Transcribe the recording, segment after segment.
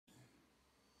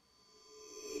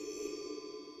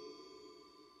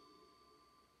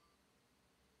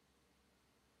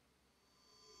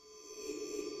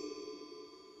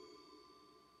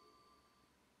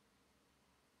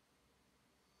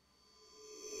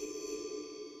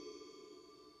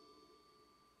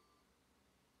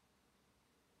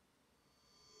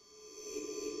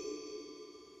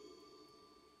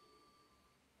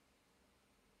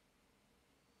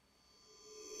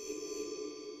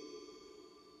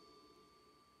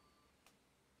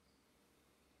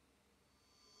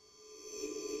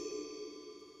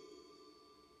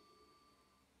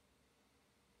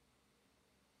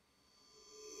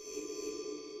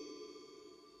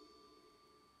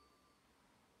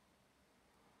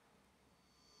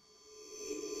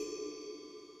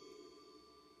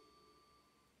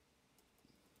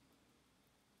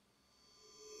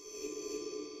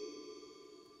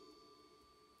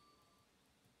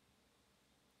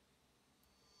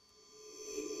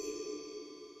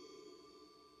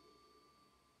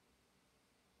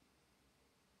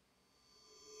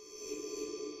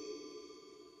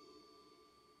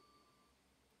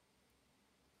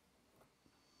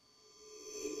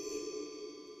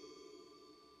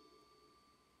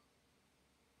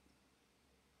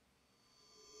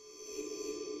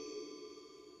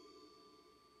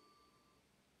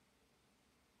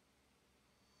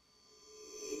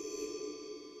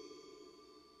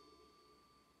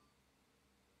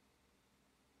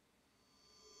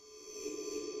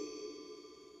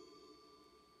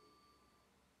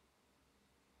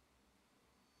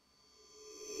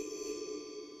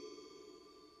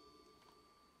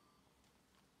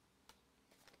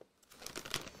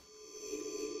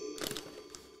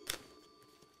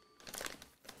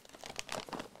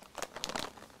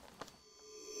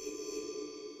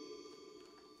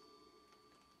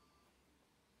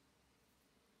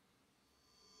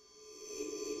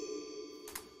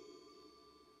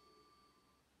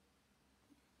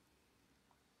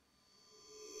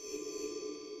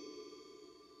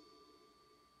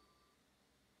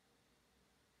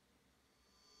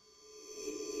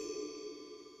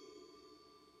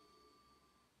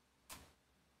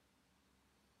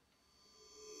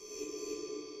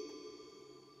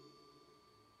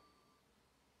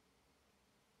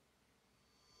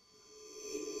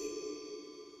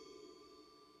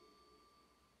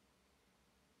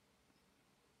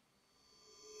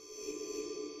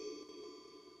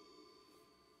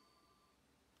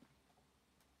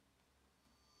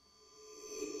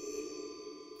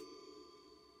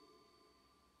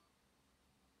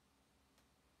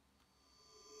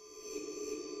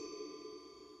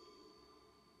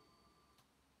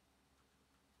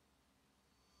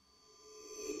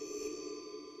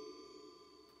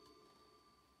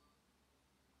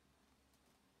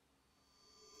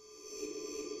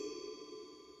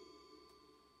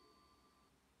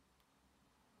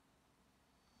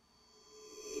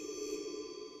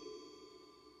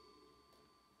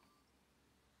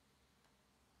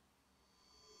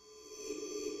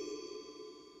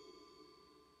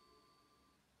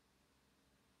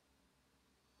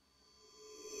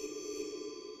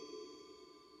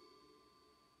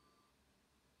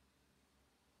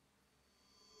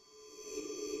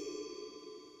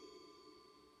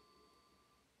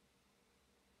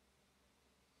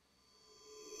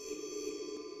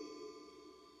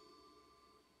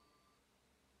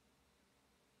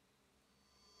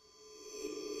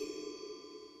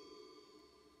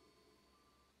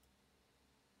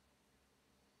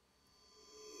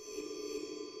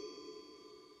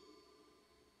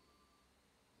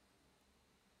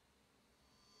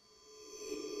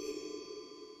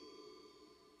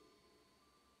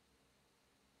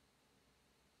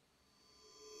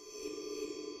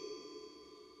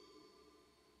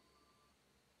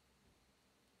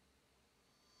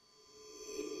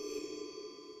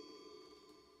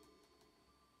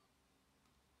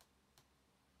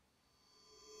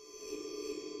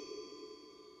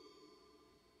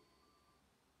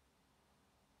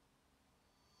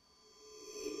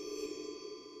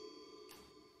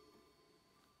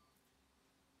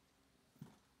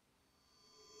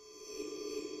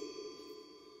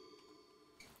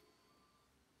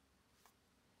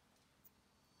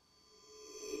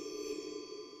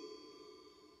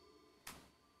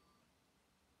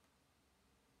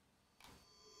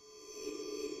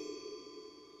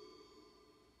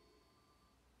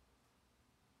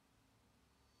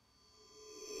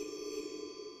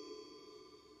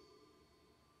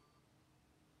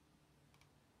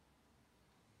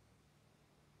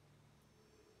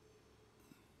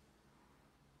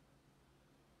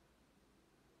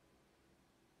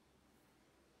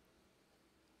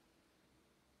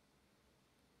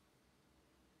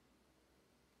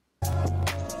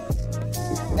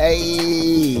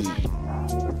Hey.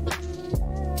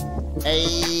 Hey.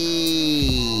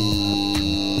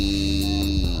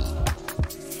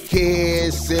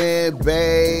 Kissing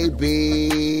babies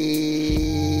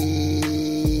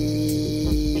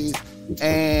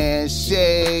and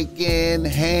shaking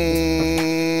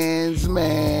hands,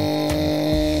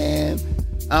 man.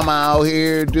 I'm out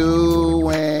here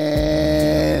doing,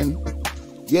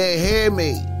 you hear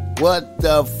me? What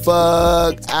the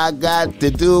fuck I got to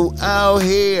do out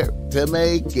here to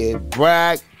make it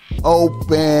crack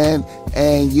open?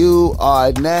 And you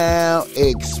are now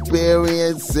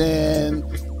experiencing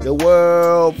the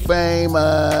world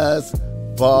famous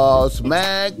Boss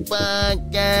Mac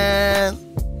Podcast.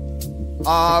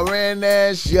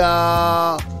 RNS,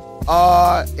 y'all.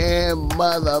 RN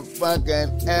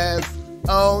motherfucking S.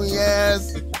 Oh,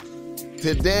 yes.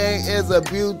 Today is a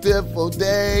beautiful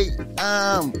day.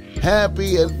 I'm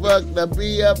happy as fuck to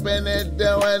be up in it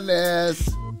doing this.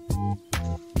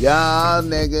 Y'all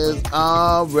niggas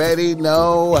already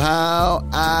know how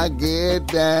I get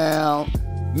down.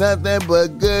 Nothing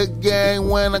but good game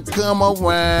when I come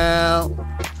around.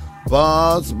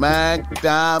 Boss Mac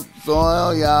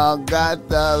Topsoil, y'all got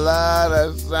the lot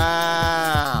of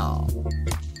sound.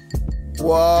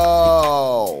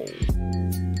 Whoa.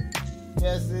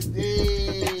 Yes,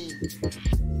 indeed.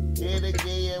 Here to give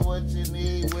you what you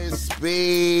need with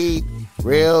speed.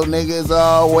 Real niggas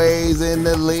always in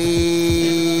the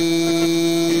lead.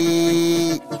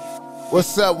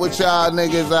 What's up with y'all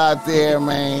niggas out there,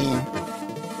 man?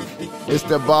 It's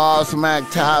the Boss Mac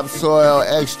Topsoil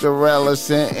Extra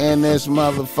Relicent in this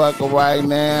motherfucker right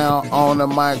now on the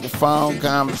microphone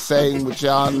conversating with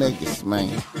y'all niggas,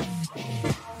 man.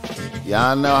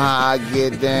 Y'all know how I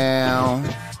get down.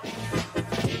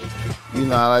 You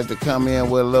know, I like to come in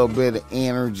with a little bit of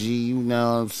energy, you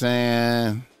know what I'm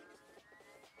saying?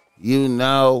 You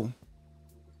know,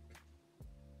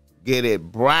 get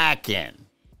it brackin'.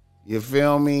 You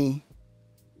feel me?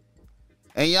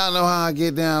 And y'all know how I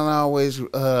get down always.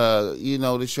 You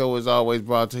know, the show is always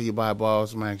brought to you by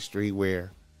Boss Mac Streetwear.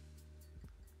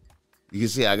 You can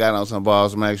see I got on some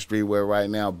Boss Mac Streetwear right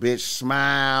now. Bitch,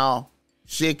 smile.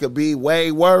 Shit could be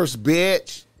way worse,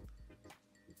 bitch.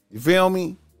 You feel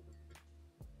me?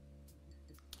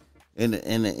 In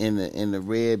the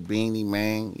red beanie,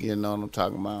 man. You know what I'm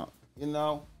talking about. You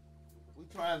know, we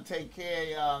trying to take care of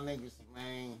y'all niggas,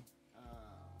 man.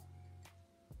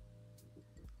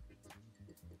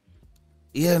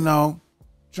 You know,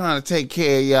 trying to take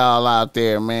care of y'all out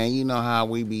there, man. You know how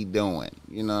we be doing.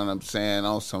 You know what I'm saying?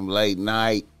 On some late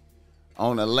night.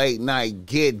 On a late night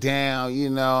get down, you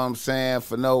know what I'm saying?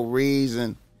 For no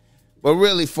reason. But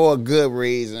really for a good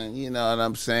reason. You know what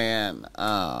I'm saying?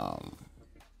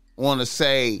 Want to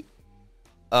say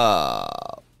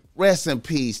rest in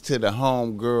peace to the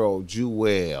homegirl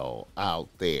Jewel out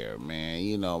there, man.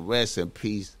 You know, rest in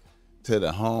peace to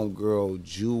the homegirl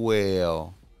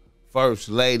Jewel, First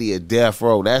Lady of Death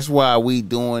Row. That's why we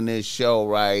doing this show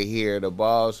right here. The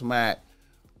Boss Mac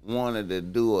wanted to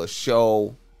do a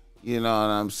show, you know what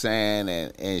I'm saying,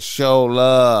 and show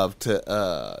love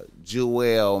to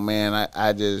Jewel, man.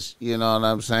 I just, you know what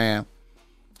I'm saying,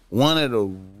 one of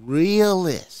the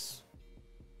realest.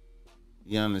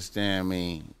 You understand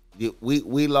me?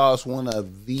 We lost one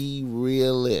of the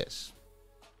realest.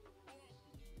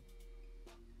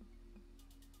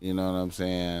 You know what I'm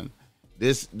saying?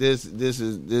 This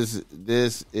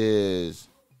is,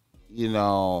 you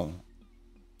know,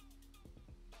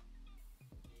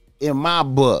 in my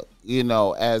book, you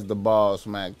know, as the Boss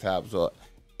Mac Topsoil,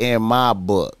 in my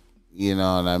book, you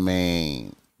know what I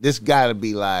mean? This gotta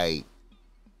be like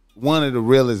one of the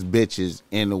realest bitches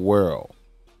in the world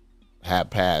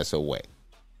have passed away.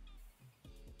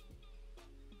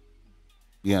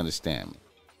 You understand me?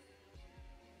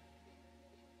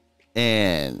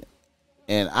 And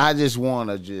I just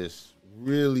want to just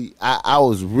really, I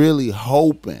was really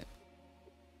hoping.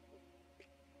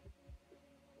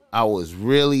 I'm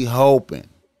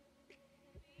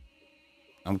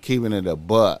keeping it a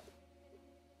buck.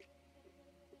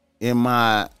 In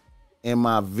my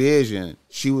vision,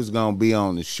 she was going to be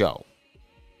on the show.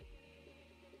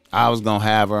 I was going to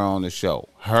have her on the show.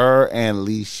 Her and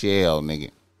Lee Shell,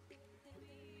 nigga.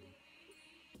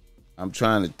 I'm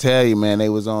trying to tell you, man, they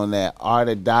was on that Art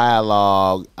of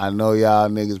Dialogue. I know y'all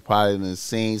niggas probably done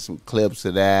seen some clips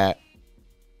of that.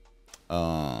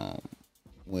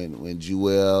 When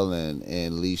Jewel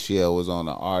and Lee Shell was on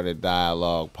the Art of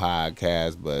Dialogue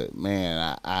podcast. But,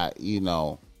 man, I you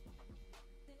know,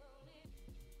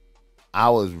 I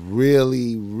was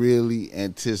really, really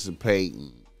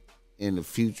anticipating in the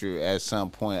future at some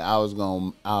point I was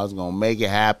gonna make it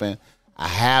happen. I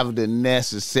have the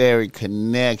necessary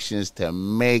connections to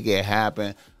make it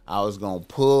happen. I was going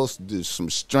to do some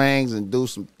strings and do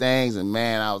some things, and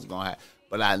man, I was going to have,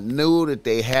 but I knew that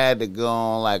they had to go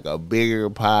on like a bigger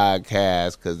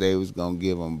podcast because they was going to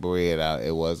give them bread out.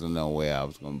 It wasn't no way I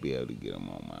was going to be able to get them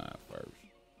on mine first.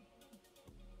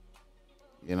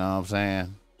 You know what I'm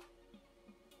saying?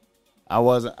 I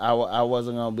wasn't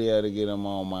going to be able to get them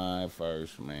on mine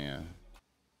first, man.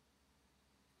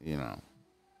 You know.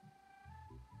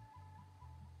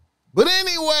 But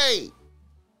anyway,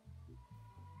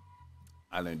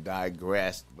 I done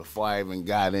digressed before I even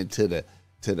got into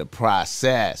the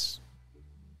process.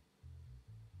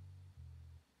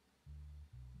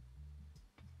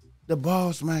 The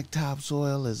Boss Mac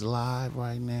Topsoil is live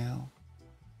right now.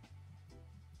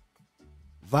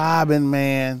 Vibing,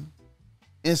 man,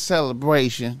 in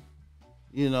celebration.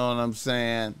 You know what I'm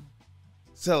saying?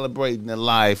 Celebrating the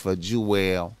life of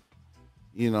Jewel.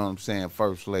 You know what I'm saying?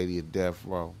 First Lady of Death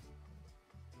Row.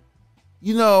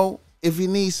 You know, if you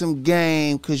need some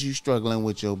game because you struggling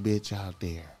with your bitch out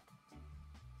there,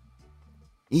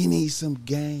 you need some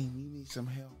game, you need some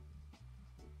help,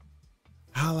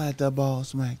 holla at the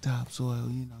Boss Mac Topsoil.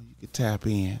 You know, you can tap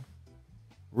in,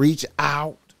 reach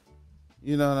out.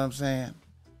 You know what I'm saying?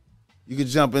 You can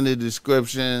jump in the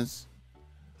descriptions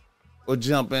or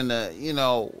jump in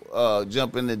the,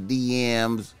 jump in the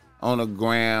DMs on the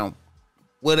gram,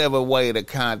 whatever way to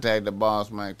contact the Boss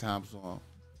Mac Topsoil.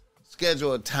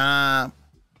 Schedule a time.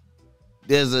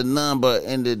 There's a number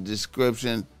in the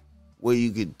description where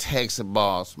you can text a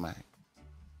Boss Mac.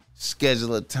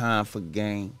 Schedule a time for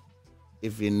game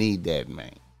if you need that,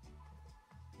 man.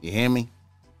 You hear me?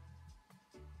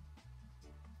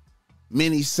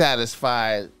 Many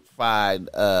satisfied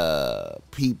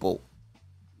people,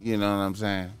 you know what I'm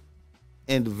saying?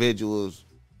 Individuals,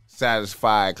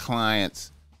 satisfied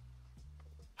clients,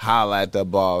 holla at the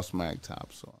Boss Mac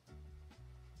Topsoil.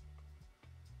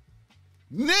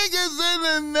 Niggas in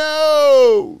the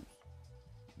nose.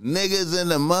 Niggas in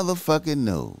the motherfucking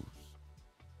nose.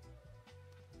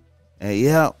 And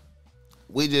yeah,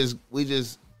 we just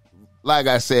like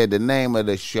I said, the name of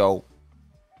the show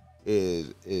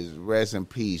is Rest in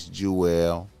Peace,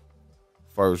 Jewel,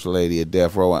 First Lady of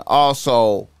Death Row. And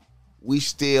also, we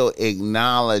still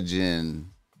acknowledging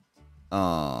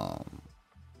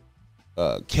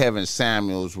Kevin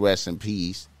Samuels, rest in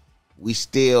peace. We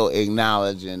still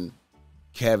acknowledging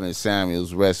Kevin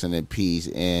Samuels resting in peace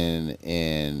and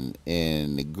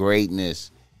the greatness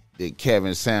that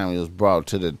Kevin Samuels brought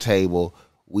to the table.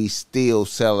 We still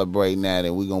celebrating that,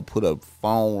 and we're going to put up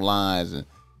phone lines and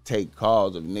take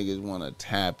calls if niggas want to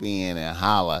tap in and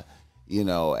holler,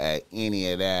 at any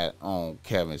of that on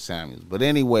Kevin Samuels. But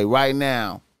anyway, right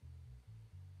now,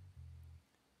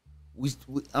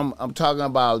 I'm talking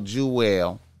about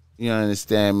Jewel. You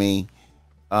understand me?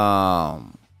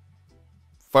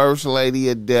 First Lady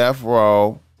of Death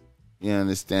Row. You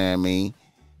understand me?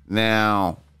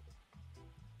 Now,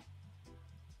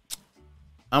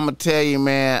 I'm going to tell you,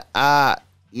 man, I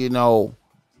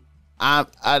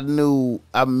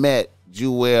met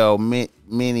Jewel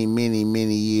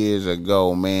many years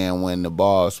ago, man, when the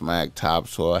Boss Mac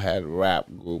Topsoil had a rap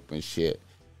group and shit.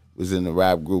 Was in the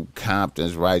rap group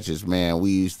Compton's Righteous, man.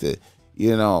 We used to,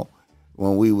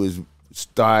 when we was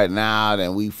starting out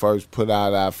and we first put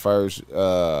out our first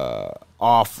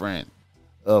offering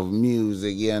of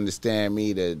music, you understand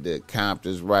me, the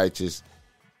Compton's Righteous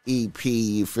EP,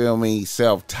 you feel me,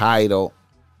 self-titled.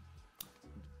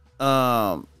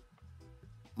 My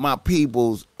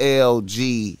people's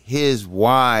LG, his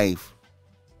wife,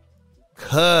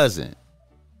 cousin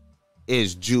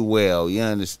is Jewel, you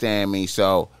understand me?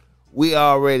 So we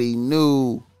already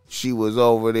knew she was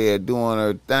over there doing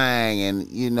her thing,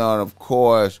 and of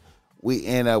course we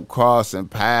end up crossing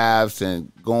paths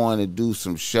and going to do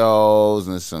some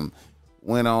shows and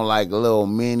went on like a little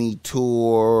mini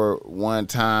tour one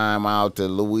time out to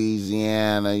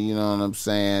Louisiana, you know what I'm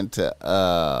saying,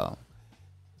 to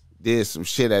did some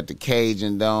shit at the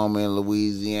Cajun Dome in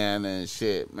Louisiana and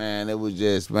shit, man. It was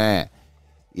just, man,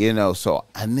 so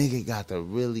a nigga got to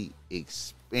really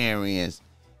experience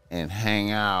and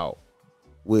hang out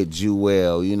with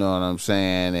Jewel, you know what I'm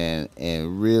saying,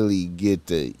 and really get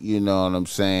to, you know what I'm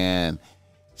saying,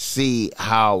 see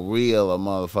how real a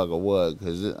motherfucker was,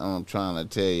 because I'm trying to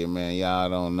tell you, man, y'all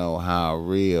don't know how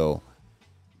real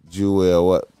Jewel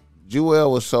was.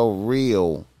 Jewel was so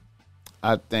real,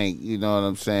 I think, you know what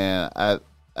I'm saying, I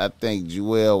think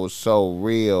Jewel was so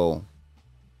real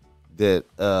that,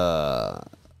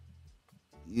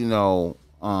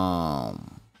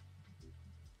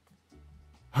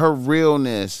 her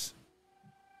realness,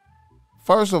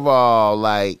 first of all,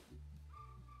 like,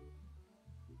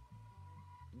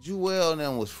 Jewel and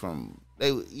them was from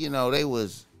they was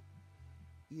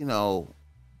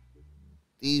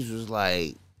these was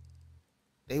like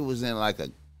they was in like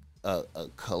a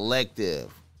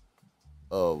collective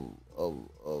of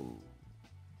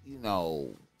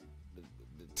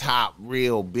the top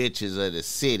real bitches of the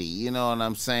city. You know what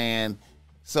I'm saying?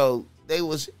 So they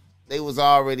was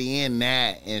already in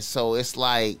that, and so it's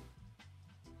like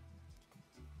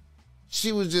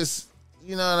she was just,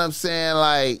 you know what I'm saying,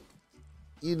 like,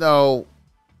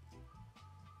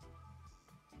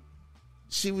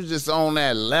 she was just on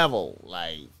that level,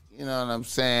 like, you know what I'm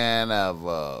saying, of it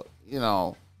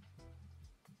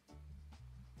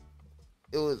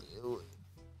was,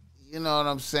 you know what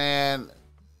I'm saying,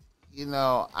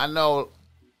 I know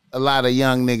a lot of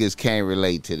young niggas can't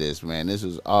relate to this, man. This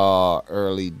was all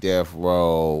early Death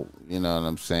Row, you know what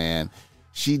I'm saying.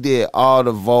 She did all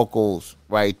the vocals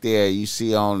right there. You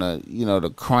see on the, the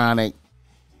Chronic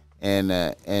and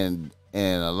a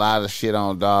lot of shit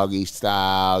on Doggy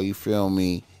Style. You feel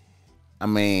me? I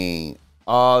mean,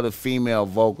 all the female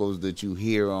vocals that you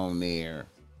hear on there,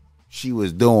 she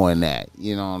was doing that.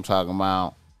 You know what I'm talking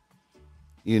about?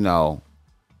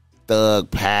 Thug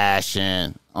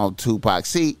Passion on Tupac.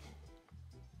 See,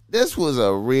 this was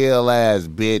a real ass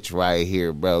bitch right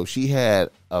here, bro. She had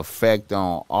effect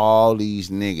on all these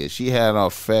niggas. She had an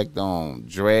effect on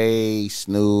Dre,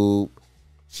 Snoop.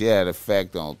 She had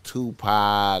effect on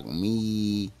Tupac,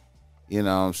 me. You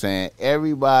know what I'm saying?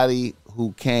 Everybody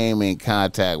who came in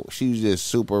contact with, she was just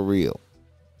super real.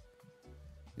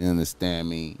 You understand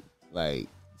me? Like,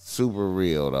 super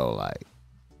real though, like.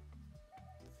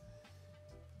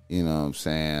 You know what I'm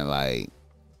saying? Like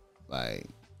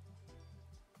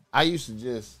I used to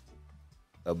just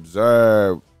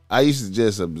observe a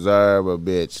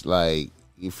bitch, like,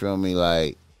 you feel me?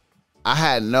 Like, I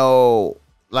had no,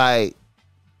 like,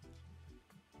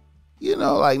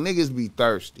 like, niggas be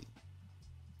thirsty.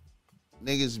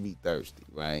 Niggas be thirsty,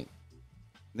 right?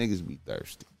 Niggas be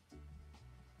thirsty.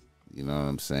 You know what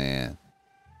I'm saying?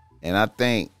 And I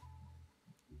think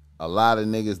a lot of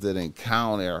niggas that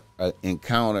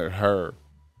encountered her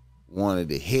wanted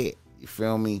to hit. You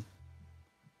feel me?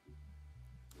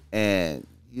 And,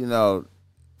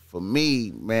 for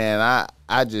me, man,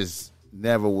 I just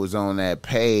never was on that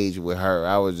page with her.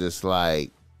 I was just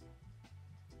on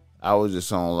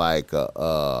like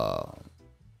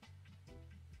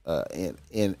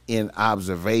in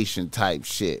observation type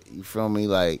shit. You feel me?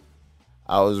 Like,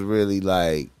 I was really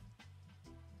like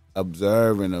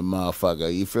observing a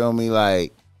motherfucker. You feel me?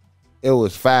 Like, it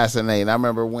was fascinating. I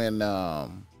remember when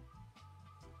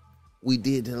we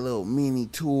did the little mini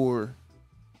tour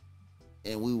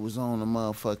and we was on the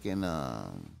motherfucking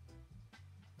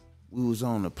we was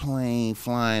on the plane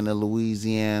flying to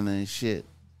Louisiana and shit.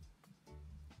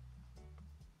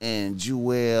 And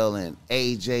Jewel and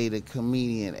AJ, the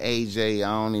comedian AJ, I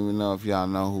don't even know if y'all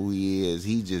know who he is.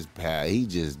 He just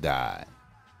died.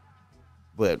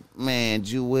 But, man,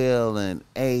 Jewel and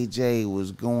AJ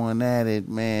was going at it,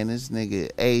 man. This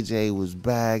nigga AJ was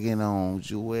bagging on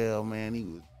Jewel, man. He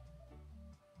was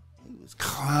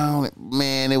clowning.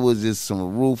 Man, it was just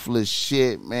some ruthless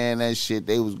shit, man. That shit,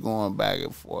 they was going back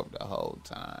and forth the whole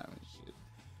time and shit.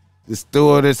 The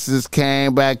stewardesses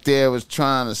came back there, was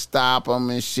trying to stop them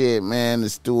and shit, man. The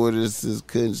stewardesses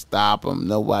couldn't stop them.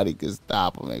 Nobody could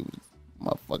stop them. They was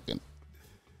motherfucking...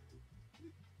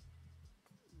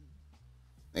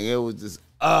 Nigga, it was just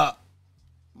up.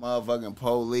 Motherfucking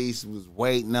police was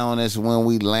waiting on us when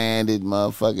we landed.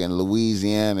 Motherfucking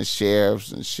Louisiana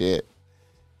sheriffs and shit.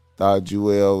 Thought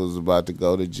Jewel was about to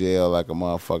go to jail like a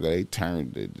motherfucker. They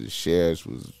turned it. The sheriffs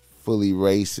was fully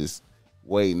racist,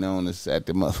 waiting on us at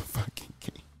the motherfucking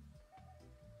gate.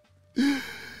 The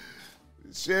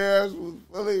sheriffs was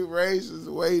fully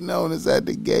racist, waiting on us at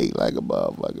the gate like a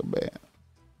motherfucker, man.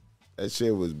 That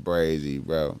shit was brazy,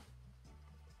 bro.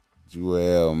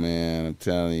 Jewel, man, I'm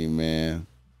telling you, man.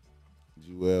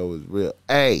 Jewel was real.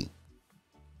 Hey,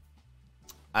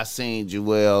 I seen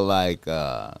Jewel like,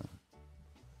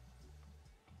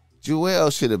 Jewel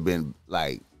should have been,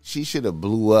 like, she should have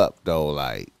blew up, though.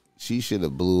 Like, she should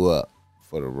have blew up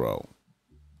for the role.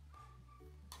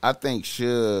 I think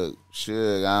Suge,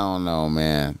 I don't know,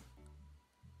 man.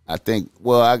 I think,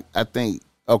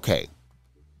 okay.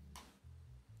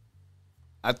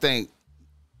 I think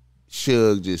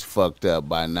Suge just fucked up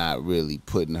by not really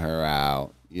putting her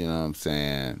out. You know what I'm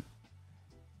saying?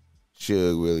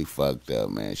 Suge really fucked up,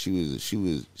 man. She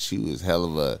was hell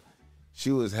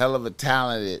of a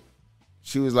talented.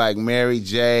 She was like Mary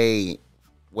J,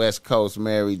 West Coast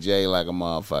Mary J, like a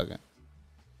motherfucker.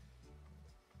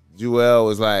 Jewel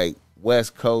was like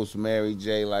West Coast Mary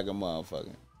J, like a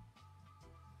motherfucker.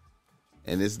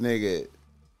 And this nigga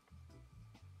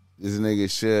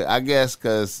should, I guess,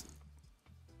 cause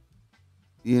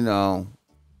you know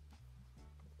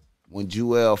when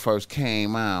Jewel first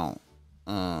came out,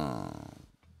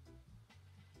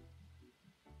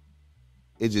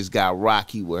 it just got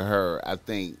rocky with her. I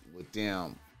think with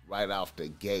them right off the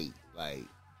gate, like,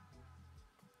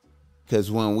 cause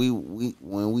when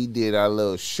we did our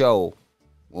little show,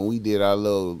 when we did our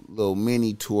little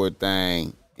mini tour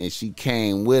thing, and she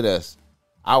came with us,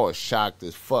 I was shocked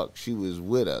as fuck she was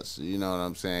with us. You know what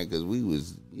I'm saying? Cause we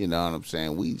was, you know what I'm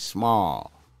saying, we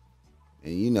small.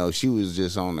 And, you know, she was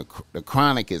just on the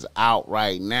Chronic is out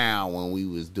right now when we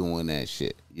was doing that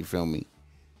shit. You feel me?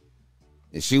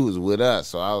 And she was with us,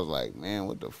 so I was like, man,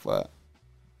 what the fuck?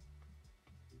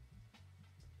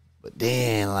 But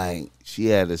then, like, she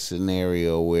had a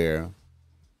scenario where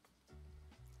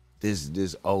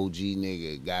this OG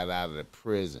nigga got out of the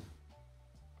prison.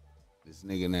 This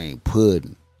nigga named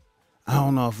Puddin'. I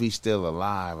don't know if he's still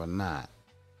alive or not.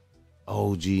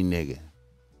 OG nigga.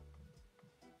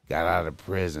 Got out of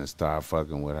prison, started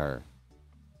fucking with her.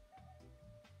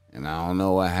 And I don't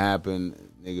know what happened.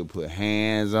 Nigga put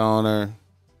hands on her.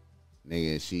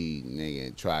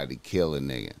 Nigga tried to kill a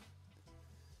nigga.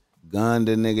 Gunned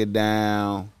the nigga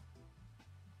down.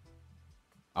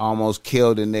 Almost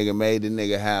killed the nigga. Made the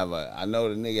nigga I know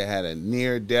the nigga had a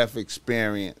near-death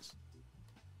experience.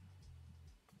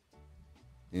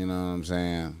 You know what I'm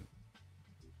saying?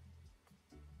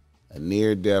 A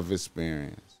near-death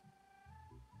experience.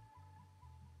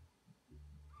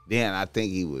 Then I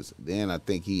think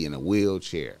he in a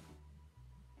wheelchair.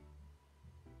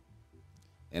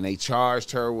 And they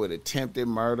charged her with attempted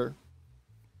murder.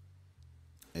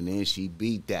 And then she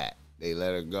beat that. They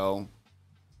let her go.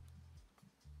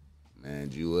 Man,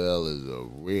 Jewel is a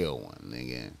real one,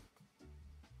 nigga.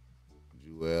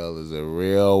 Jewel is a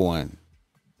real one.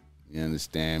 You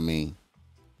understand me?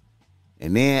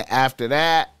 And then after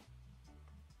that,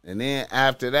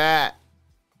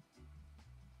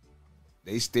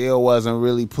 they still wasn't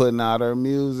really putting out her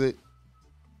music.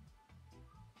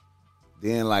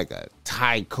 Then like a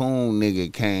tycoon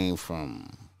nigga came from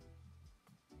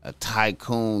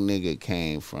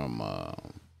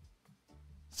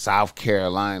South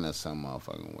Carolina, some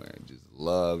motherfucking where. Just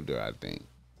loved her, I think.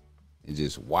 And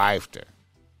just wifed her.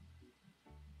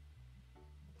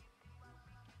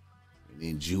 And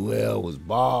then Jewel was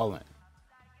balling.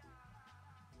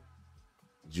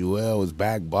 Jewel was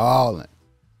back balling.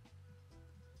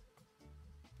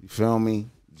 You feel me?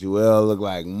 Jewel looked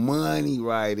like money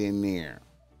right in there.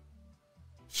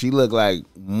 She looked like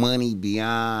money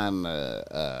beyond.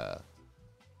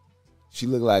 She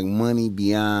looked like money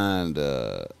beyond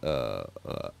an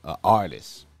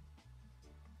artist.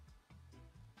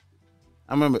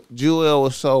 I remember Jewel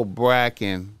was so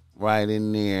bracking right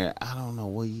in there. I don't know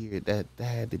what year that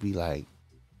had to be, like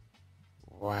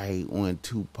right when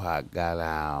Tupac got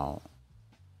out.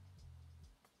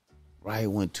 Right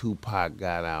when Tupac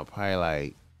got out, probably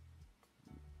like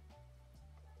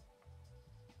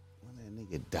when that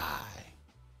nigga died,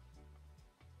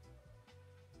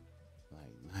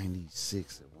 like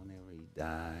 96 or whenever he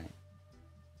died.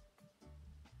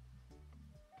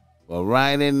 Well,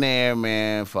 right in there,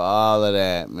 man, for all of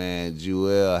that, man,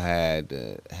 Jewel had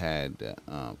the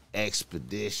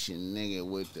expedition, nigga,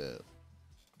 with the.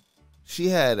 She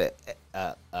had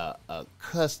a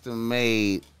custom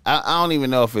made. I don't even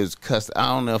know if it's custom. I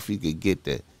don't know if you could get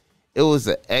that. It was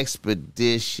an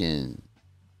expedition.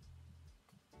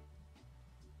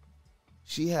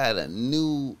 She had a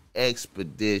new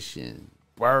expedition,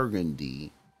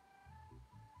 burgundy,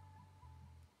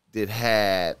 that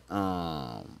had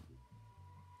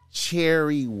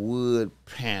cherry wood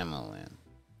paneling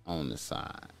on the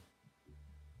side.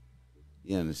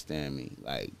 You understand me?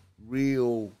 Like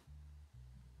real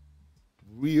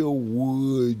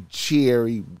wood,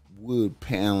 cherry wood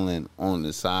paneling on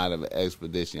the side of an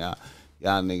expedition.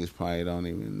 Y'all niggas probably don't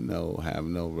even have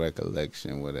no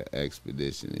recollection what an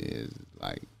expedition is.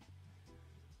 Like,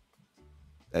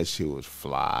 that shit was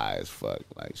fly as fuck.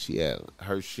 Like,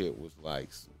 her shit was like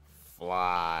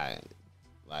fly.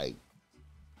 Like,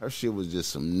 her shit was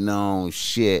just some known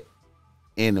shit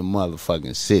in the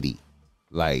motherfucking city.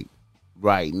 Like,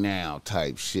 right now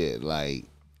type shit. Like,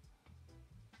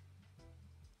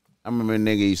 I remember a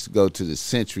nigga used to go to the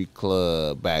Century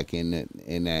Club back in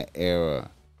that era,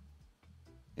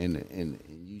 and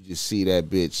you just see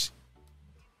that bitch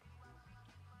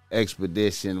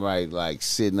expedition, right? Like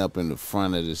sitting up in the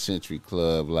front of the Century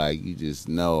Club, like you just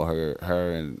know her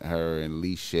and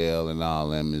Lee Shell and all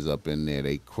them is up in there.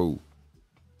 They crew.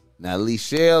 Now Lee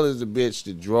Shell is the bitch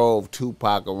that drove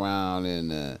Tupac around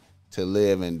in to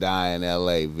Live and Die in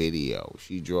L.A. video.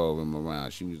 She drove him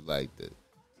around. She was like the...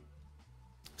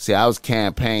 See, I was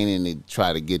campaigning to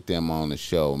try to get them on the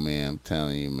show, man. I'm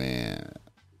telling you, man.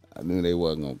 I knew they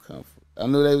wasn't going to come. I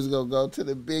knew they was going to go to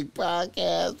the big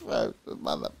podcast first. The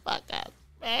motherfuckers,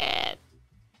 man.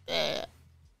 Damn.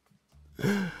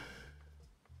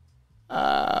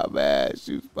 Ah, man.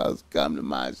 She was supposed to come to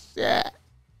my shit.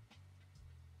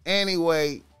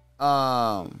 Anyway,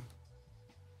 I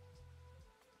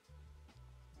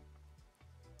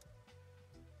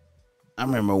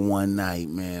remember one night,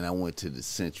 man, I went to the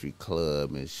Century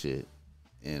Club and shit,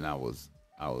 and I was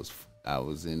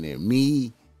in there.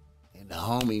 Me and the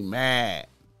homie Mad.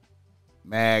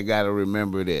 Mad gotta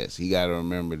remember this. He gotta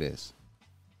remember this.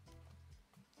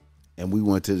 And we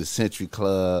went to the Century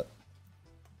Club,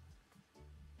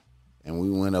 and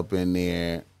we went up in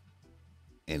there,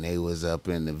 and they was up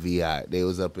in the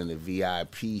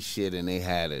VIP shit, and they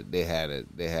had a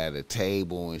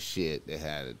table and shit. They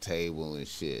had a table and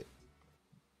shit.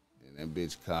 That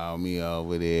bitch called me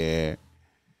over there.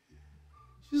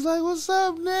 She's like, "What's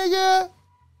up, nigga?"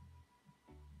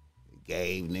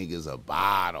 Gave niggas a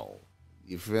bottle.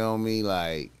 You feel me?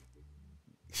 Like,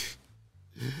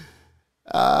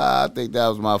 I think that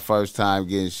was my first time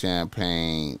getting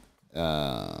champagne.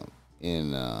 Was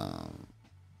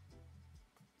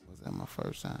that my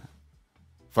first time?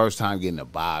 First time getting a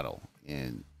bottle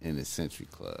in the Century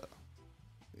Club.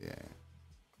 Yeah.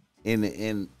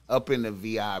 Up in the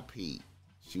VIP,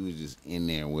 she was just in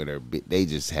there with her. They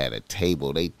just had a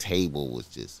table.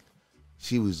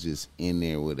 She was just in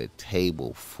there with a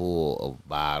table full of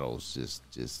bottles,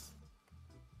 just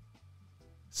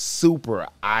super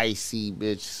icy,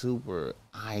 bitch, super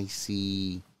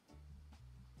icy.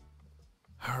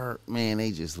 Her, man, they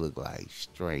just look like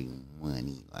straight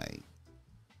money. Like,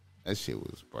 that shit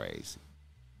was crazy.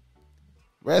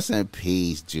 Rest in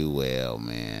peace, Jewel,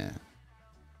 man.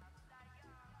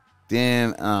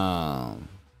 Then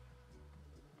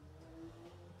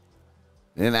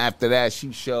after that,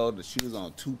 she showed that she was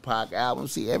on Tupac album.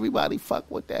 See, everybody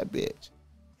fuck with that bitch.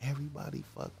 Everybody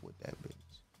fuck with that bitch.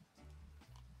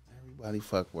 Everybody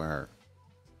fuck with her.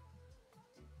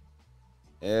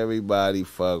 Everybody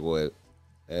fuck with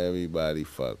her,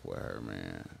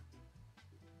 man.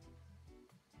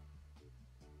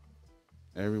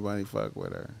 Everybody fuck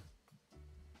with her.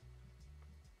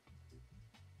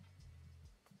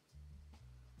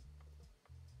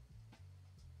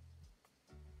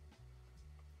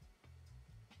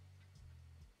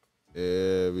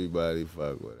 Everybody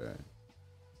fuck with her.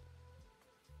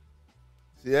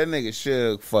 See, that nigga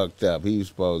Suge fucked up. He was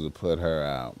supposed to put her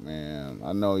out, man.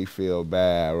 I know he feel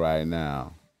bad right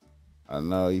now. I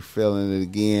know he feeling it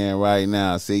again right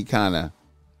now. See, you can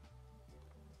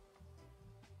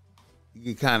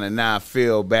kind of not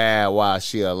feel bad while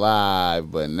she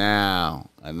alive, but now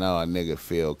I know a nigga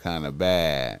feel kind of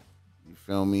bad. You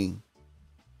feel me?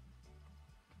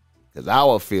 Because I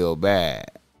would feel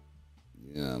bad.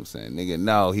 You know what I'm saying? Nigga,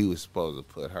 no, he was supposed to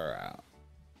put her out.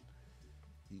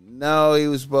 No, he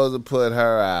was supposed to put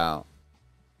her out.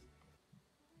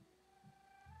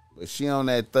 But she on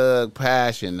that thug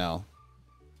passion, though.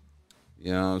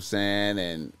 You know what I'm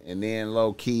saying? And then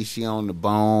low key, she on the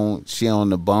bone. She on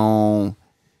the bone.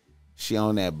 She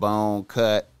on that bone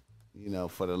cut, you know,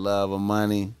 for the love of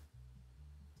money.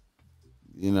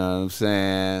 You know what I'm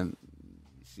saying?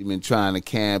 She been trying to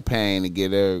campaign to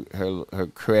get her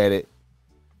credit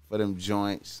for them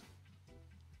joints.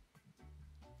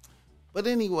 But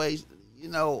anyways, you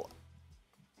know,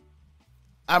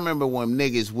 I remember when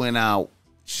niggas went out,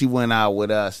 she went out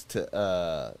with us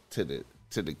to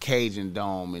the Cajun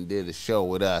Dome and did a show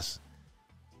with us.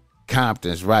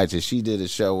 Compton's Righteous. She did a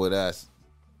show with us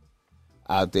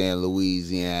out there in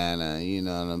Louisiana, you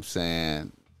know what I'm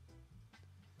saying?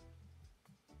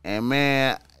 And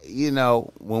man, you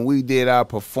know, when we did our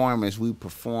performance, we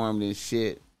performed and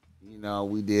shit. You know,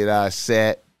 we did our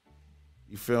set.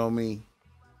 You feel me?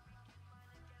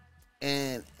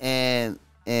 And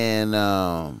you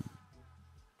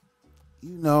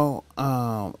know,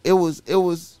 it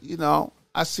was, you know,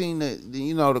 I seen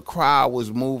the crowd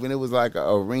was moving. It was like an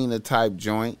arena type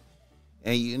joint.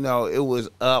 And, you know, it was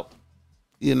up,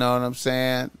 you know what I'm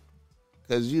saying?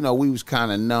 Because, you know, we was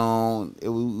kind of known.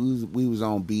 We was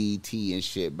on BET and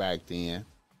shit back then.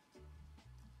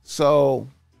 So,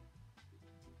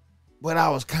 but I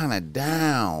was kind of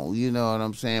down, you know what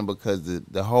I'm saying? Because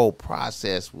the whole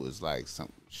process was like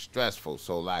some stressful.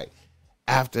 So, like,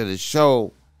 after the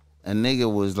show, a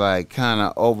nigga was like kind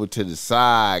of over to the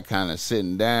side, kind of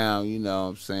sitting down, you know what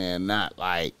I'm saying? Not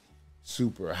like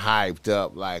super hyped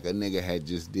up like a nigga had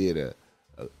just did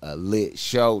a lit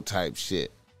show type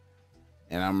shit.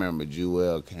 And I remember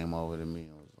Jewel came over to me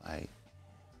and was like,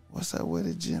 "What's up with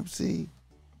it, Jim C?"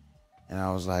 And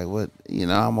I was like, "What? You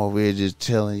know, I'm over here just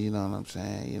chilling. You know what I'm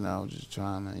saying? You know, just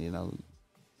trying to,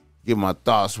 get my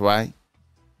thoughts right."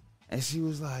 And she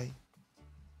was like,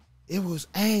 "It was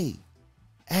hey."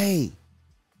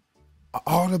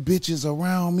 All the bitches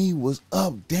around me was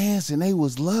up dancing. They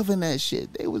was loving that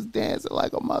shit. They was dancing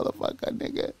like a motherfucker,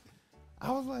 nigga.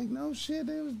 I was like, no shit,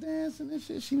 they was dancing and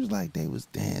shit. She was like, they was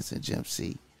dancing, Jim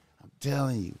C. I'm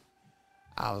telling you.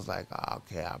 I was like, oh,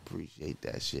 okay, I appreciate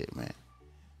that shit, man.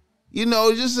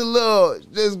 Just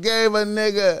gave a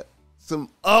nigga some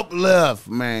uplift,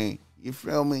 man. You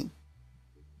feel me?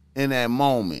 In that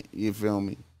moment, you feel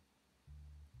me?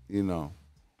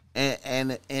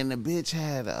 And the bitch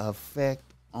had an effect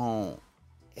on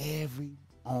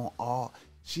all.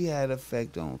 She had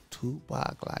effect on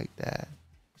Tupac like that.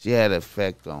 She had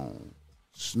effect on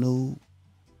Snoop.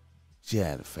 She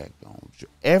had effect on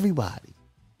everybody.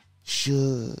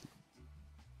 Should.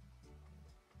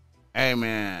 Hey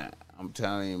man, I'm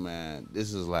telling you, man,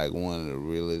 this is like one of the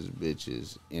realest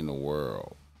bitches in the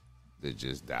world that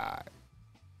just died.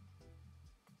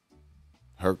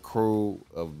 Her crew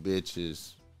of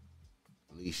bitches,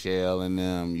 Shell and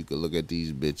them, you could look at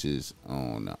these bitches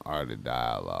on the Art of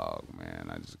Dialogue,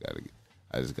 man. I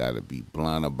just gotta be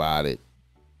blunt about it.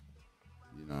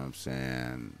 You know what I'm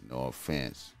saying? No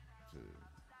offense to,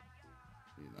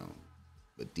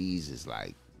 but these is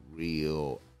like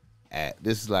real.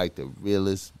 This is like the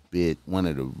realest bitch, one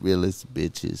of the realest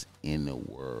bitches in the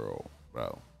world,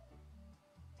 bro.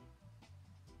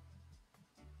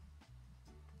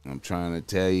 I'm trying to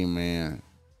tell you, man.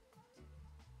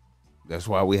 That's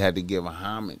why we had to give a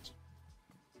homage.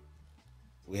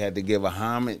 We had to give a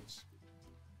homage.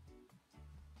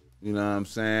 You know what I'm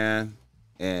saying?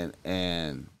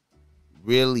 And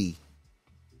really,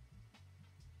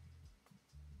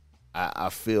 I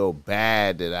feel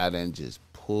bad that I didn't just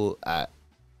pull. I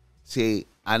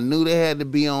knew they had to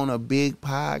be on a big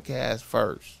podcast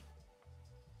first.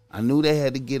 I knew they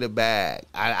had to get a bag.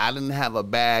 I didn't have a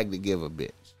bag to give a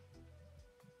bitch.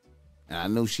 And I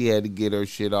knew she had to get her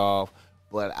shit off,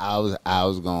 but I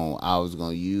was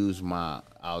gonna use my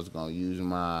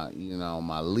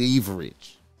my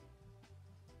leverage.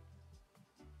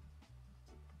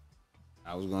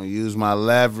 I was gonna use my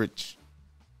leverage,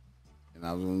 and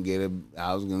I was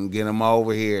gonna get him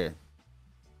over here.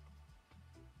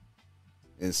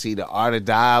 And see, the Art of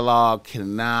Dialogue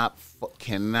cannot,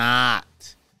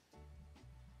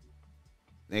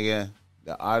 nigga.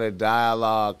 The Art of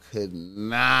Dialogue could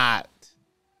not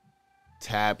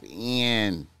tap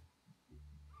in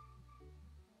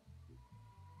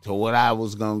to what I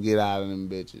was gonna get out of them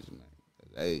bitches, man.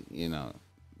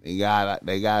 They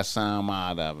got some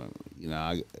out of them.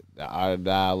 The Art of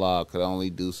Dialogue could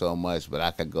only do so much, but I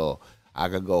could go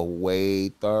way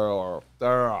thorough.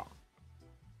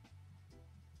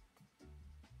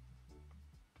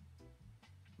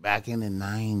 Back in the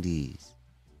 90s.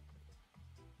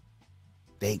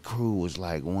 They crew was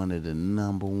like one of the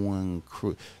number one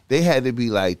crew. They had to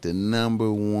be like the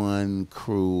number one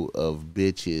crew of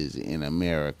bitches in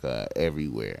America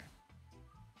everywhere.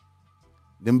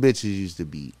 Them bitches used to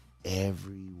be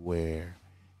everywhere.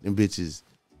 Them bitches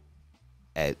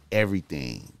at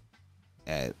everything.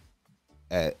 At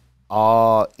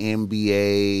all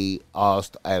NBA,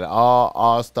 at all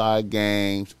All-Star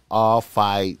games, all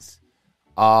fights,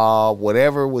 all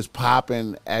whatever was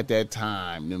popping at that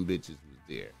time, them bitches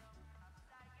there.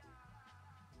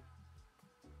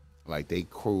 Like they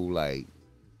crew like,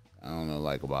 I don't know,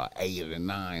 like about 8 or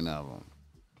 9 of them.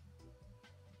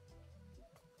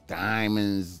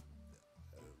 Diamonds,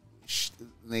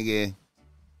 nigga.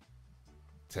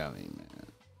 Tell me, man.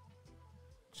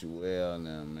 Jewel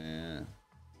now, man.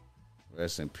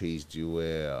 Rest in peace,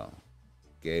 Jewel.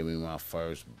 Gave me my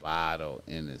first bottle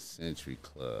in the Century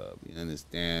Club. You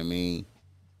understand me?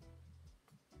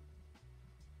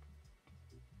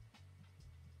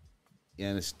 You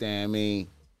understand me?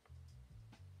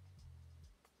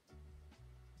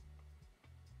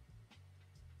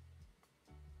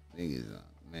 Niggas,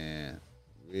 man,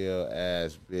 real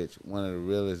ass bitch. One of the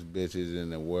realest bitches in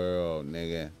the world,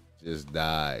 nigga, just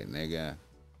died, nigga.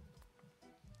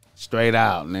 Straight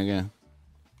out, nigga.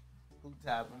 Who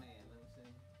tapping in? Let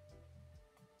me see.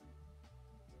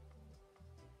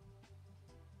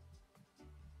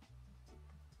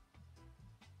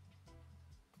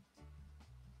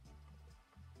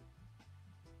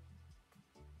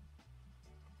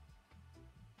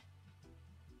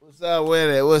 What's up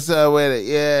with it? What's up with it?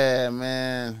 Yeah,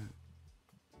 man.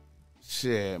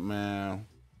 Shit, man.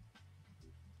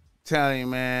 Telling you,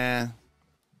 man.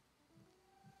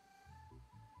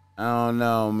 I don't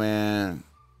know, man.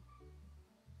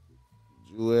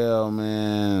 Jewel,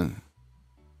 man.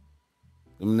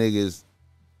 Them niggas.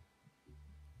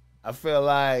 I feel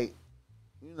like,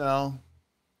 you know,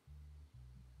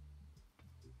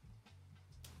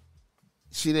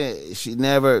 they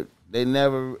never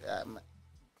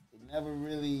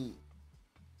really,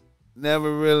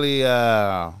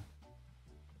 I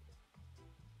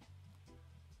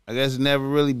guess never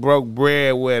really broke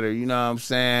bread with her, you know what I'm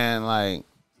saying? Like,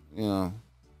 you know,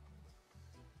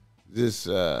 just,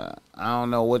 I don't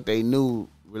know what they knew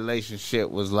relationship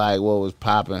was like, what was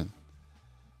popping.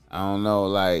 I don't know,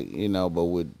 like, you know, but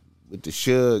with the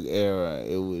Suge era,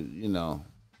 it was, you know,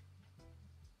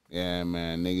 yeah,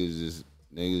 man, niggas.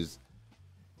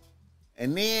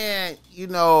 And then, you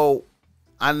know,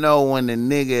 I know when the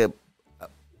nigga,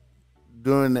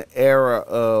 during the era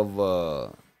of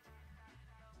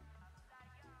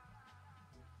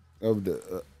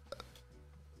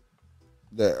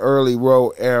the early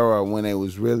road era, when it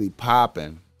was really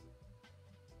popping,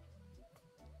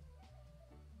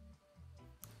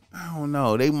 I don't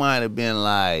know, they might have been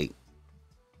like,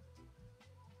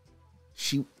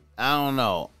 I don't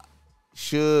know,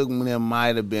 Suge them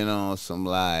might have been on some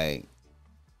like,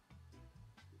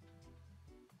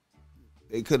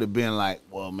 they could have been like,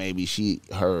 well, maybe you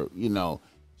know,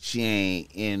 she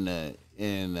ain't in the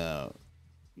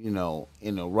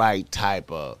right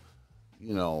type of,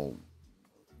 you know,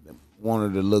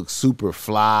 wanted to look super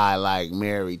fly like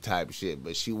Mary type shit,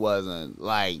 but she wasn't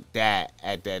like that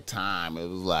at that time. It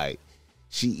was like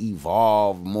she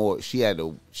evolved more.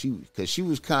 Because she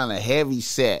was kind of heavy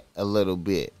set a little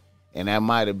bit, and that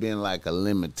might have been like a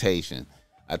limitation.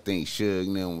 I think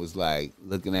Suge them was like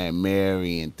looking at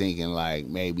Mary and thinking like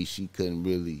maybe she couldn't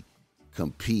really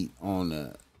compete on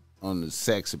the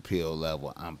sex appeal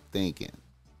level. I'm thinking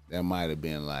that might have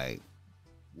been like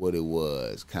what it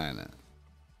was kind of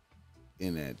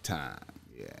in that time.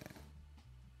 Yeah,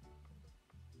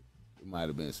 it might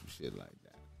have been some shit like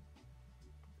that.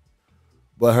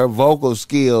 But her vocal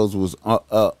skills was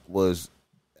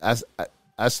I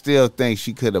still think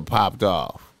she could have popped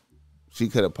off. She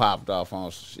could have popped off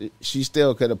on. She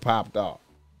still could have popped off.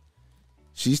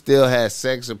 She still had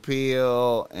sex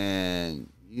appeal, and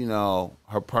you know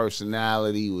her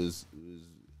personality was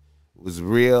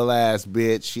real ass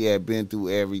bitch. She had been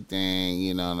through everything.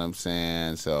 You know what I'm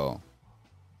saying? So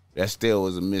that still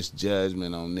was a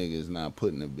misjudgment on niggas not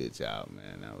putting the bitch out,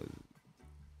 man. That was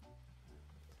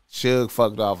Suge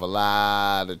fucked off a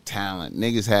lot of talent.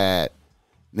 Niggas had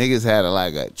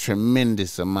like a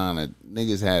tremendous amount of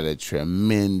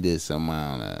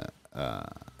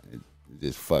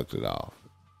just fucked it off.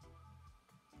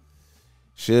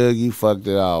 Suge, you fucked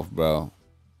it off, bro.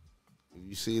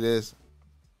 You see this?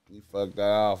 You fucked that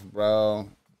off, bro.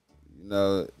 You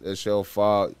know, that's your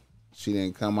fault. She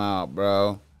didn't come out,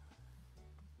 bro.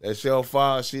 That's your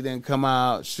fault. She didn't come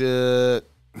out, Suge.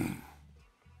 You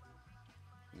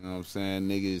know what I'm saying?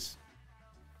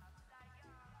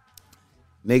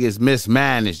 Niggas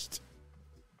mismanaged.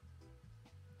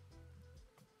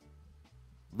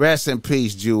 Rest in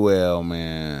peace, Jewel,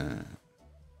 man.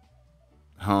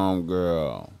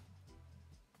 Homegirl.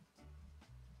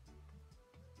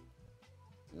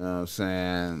 You know what I'm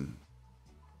saying?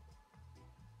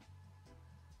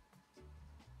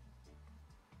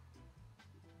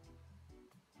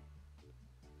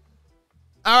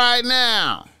 All right,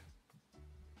 now.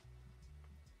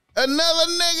 Another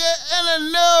nigga in the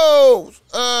news.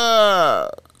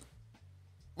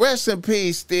 Rest in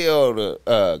peace still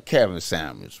to Kevin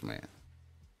Samuels, man.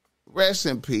 Rest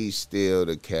in peace still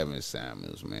to Kevin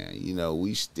Samuels, man. You know,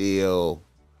 we still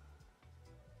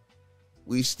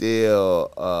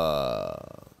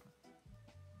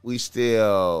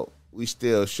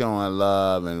showing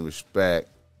love and respect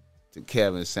to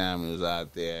Kevin Samuels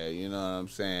out there. You know what I'm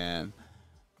saying?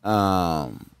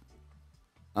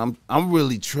 I'm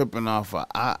really tripping off of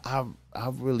I'm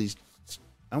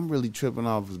really tripping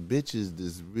off of bitches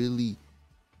that's really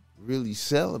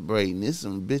celebrating. There's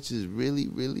some bitches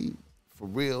really for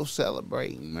real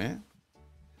celebrating, man.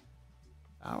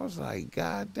 I was like,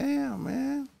 God damn,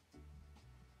 man.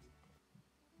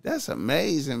 That's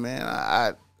amazing, man.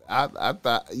 I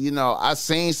thought, you know, I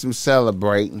seen some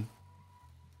celebrating,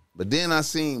 but then I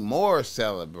seen more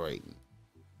celebrating.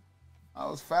 I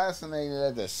was fascinated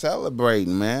at the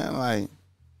celebrating, man. Like,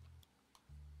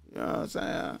 you know what I'm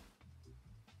saying?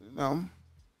 You know,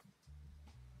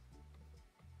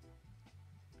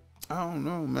 I don't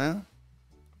know, man.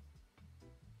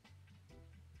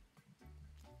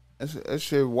 That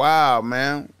shit wild,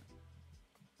 man.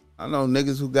 I know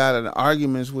niggas who got in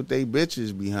arguments with they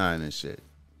bitches behind this shit.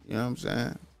 You know what I'm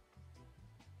saying?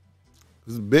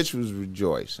 Because the bitch was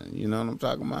rejoicing. You know what I'm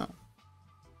talking about?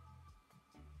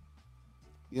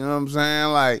 You know what I'm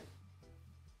saying? Like,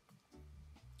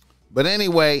 but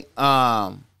anyway,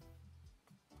 on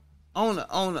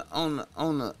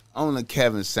the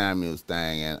Kevin Samuels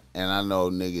thing, and I know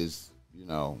niggas, you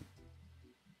know,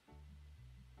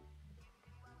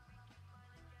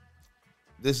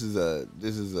 this is a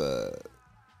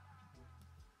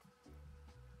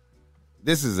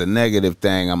negative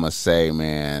thing I'm gonna say,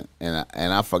 man, and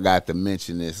I forgot to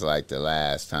mention this like the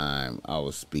last time I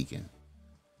was speaking.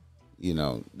 You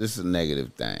know, this is a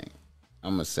negative thing.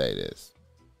 I'm gonna say this.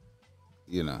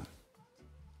 You know,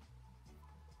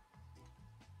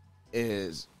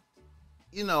 is,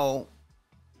 you know,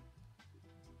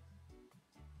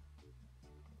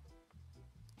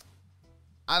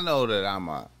 I know that I'm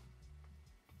a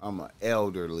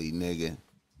elderly nigga.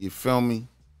 You feel me?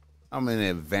 I'm in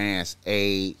advanced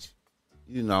age,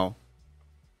 you know.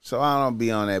 So I don't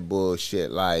be on that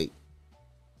bullshit like,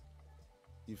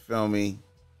 you feel me?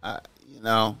 I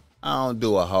don't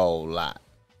do a whole lot.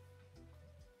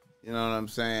 You know what I'm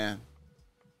saying?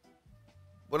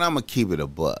 But I'm going to keep it a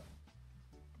buck.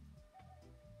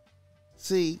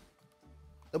 See,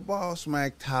 the Boss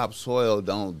Mac Topsoil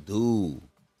don't do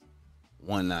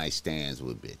one night stands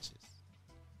with bitches.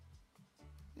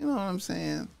 You know what I'm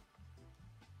saying?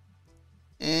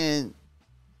 And,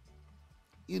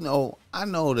 you know, I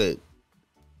know the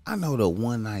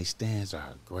one night stands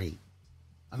are great.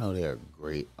 I know they're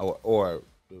great. Or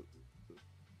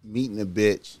meeting a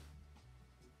bitch.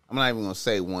 I'm not even going to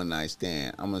say one night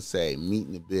stand. I'm going to say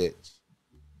meeting a bitch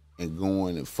and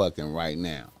going and fucking right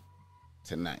now,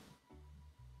 tonight.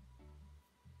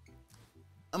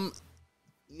 You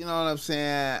know what I'm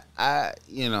saying?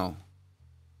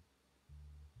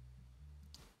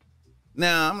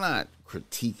 Now, I'm not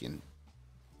critiquing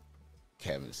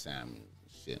Kevin Samuels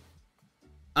and shit.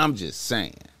 I'm just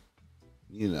saying,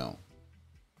 you know,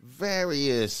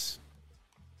 various,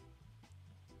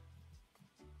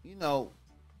 you know,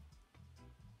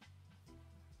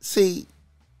 see,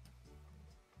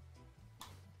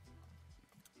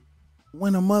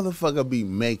 when a motherfucker be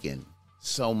making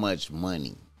so much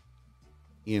money,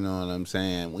 you know what I'm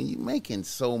saying? When you making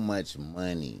so much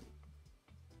money,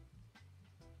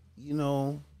 you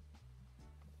know,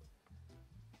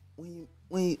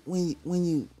 when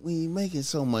you making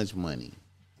so much money,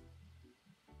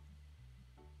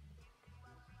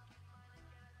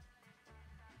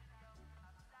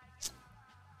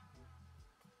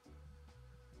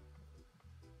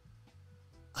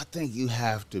 I think you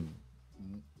have to.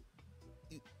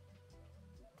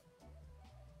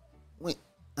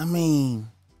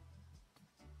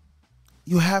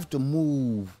 You have to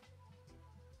move.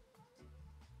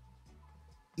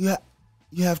 You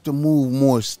have to move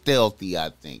more stealthy, I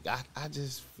think. I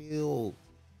just feel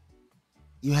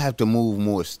you have to move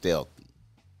more stealthy.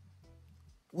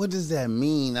 What does that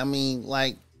mean? I mean,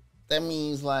 like, that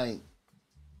means, like,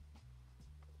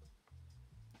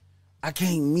 I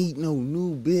can't meet no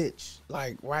new bitch,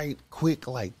 like, right quick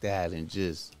like that and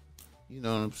just, you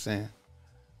know what I'm saying?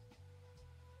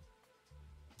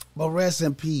 But rest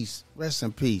in peace,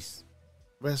 Kevin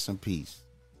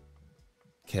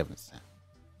Samuels.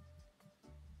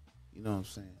 You know what I'm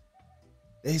saying?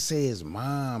 They say his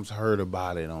mom's heard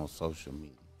about it on social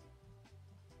media.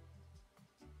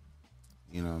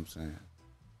 You know what I'm saying?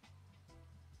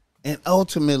 And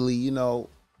ultimately, you know,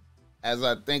 as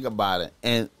I think about it,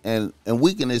 and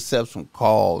we can accept some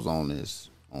calls on this,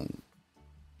 on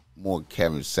more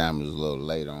Kevin Samuels a little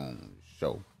later on the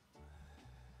show.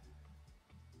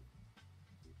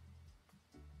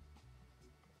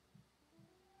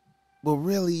 But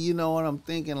really, you know what I'm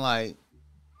thinking? Like,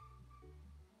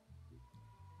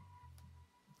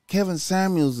 Kevin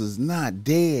Samuels is not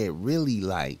dead, really,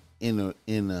 like in a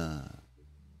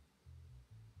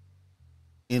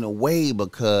way,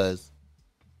 because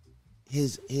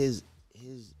his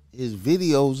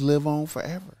videos live on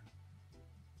forever.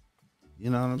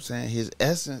 You know what I'm saying? His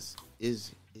essence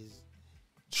is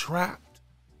trapped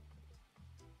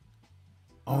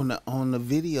on the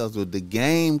videos. Or the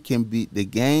game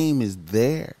is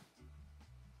there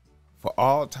for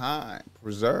all time,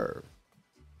 preserved.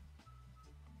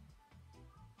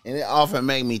 And it often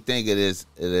make me think of this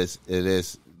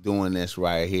doing this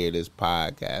right here, this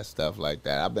podcast stuff like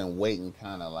that. I've been waiting for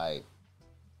a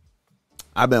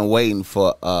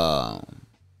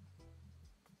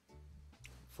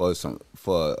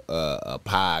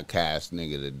podcast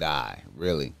nigga to die,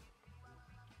 really.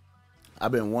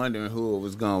 I've been wondering who it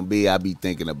was gonna be. I be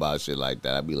thinking about shit like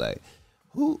that. I be like,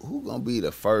 who gonna be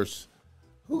the first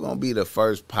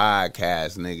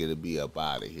podcast nigga to be up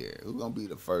out of here? Who gonna be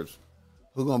the first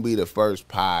Who gonna be the first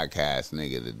podcast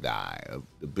nigga to die?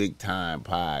 The big time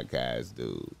podcast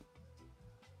dude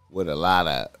with a lot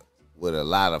of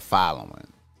following,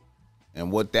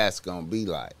 and what that's gonna be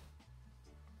like.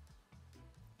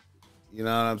 You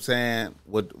know what I'm saying?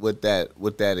 What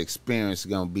that experience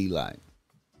gonna be like?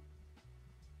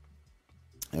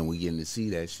 And we getting to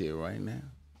see that shit right now.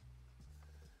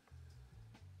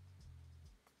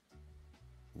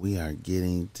 We are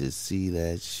getting to see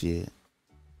that shit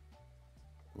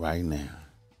right now.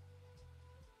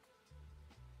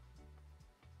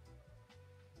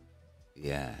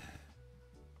 Yeah.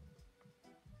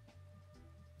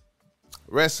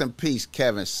 Rest in peace,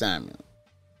 Kevin Samuel.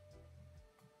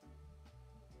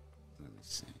 Let me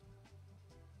see.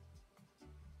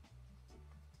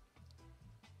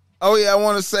 Oh yeah, I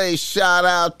want to say shout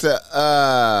out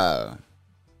to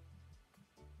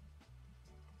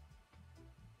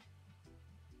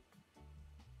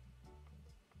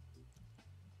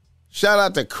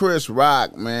Chris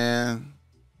Rock, man.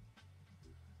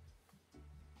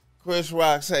 Chris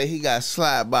Rock say he got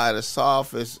slapped by the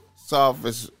softest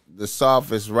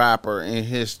rapper in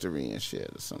history and shit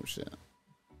or some shit.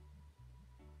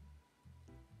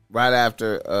 Right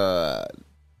after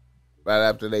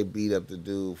they beat up the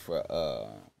dude for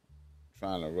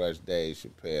trying to rush Dave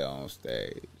Chappelle on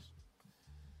stage.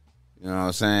 You know what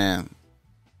I'm saying?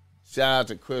 Shout out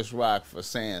to Chris Rock for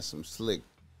saying some slick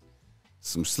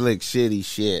shitty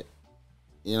shit.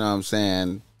 You know what I'm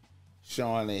saying?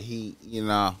 Showing that he,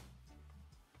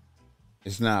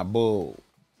 it's not bull.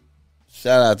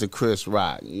 Shout out to Chris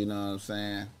Rock. You know what I'm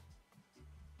saying?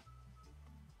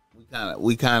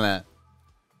 We kind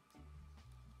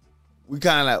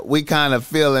of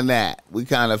feeling that. We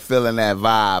kind of feeling that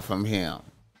vibe from him.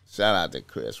 Shout out to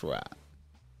Chris Rock.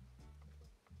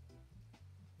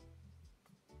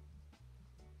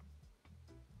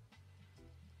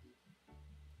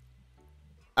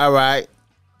 All right.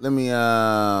 Let me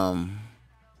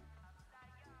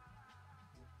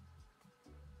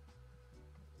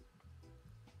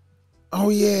Oh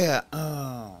yeah.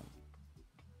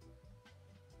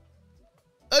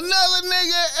 Another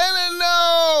nigga in the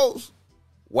nose.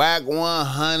 Wack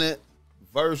 100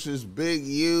 versus Big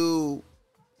U.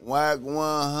 Wack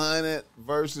 100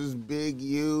 versus Big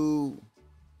U.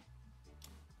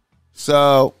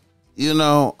 So,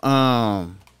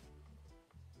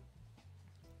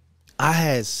 I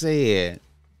had said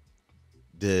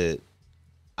that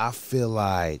I feel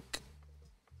like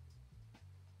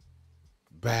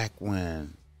back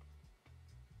when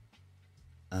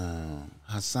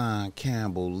Hassan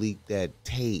Campbell leaked that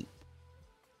tape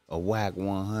of Wack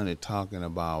 100 talking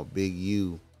about Big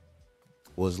U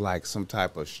was like some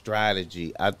type of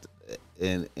strategy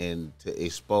and to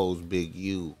expose Big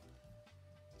U.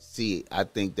 See, I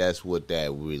think that's what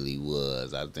that really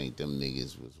was. I think them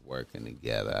niggas was working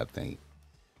together. I think,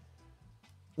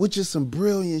 which is some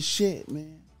brilliant shit,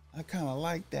 man. I kind of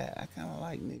like that. I kind of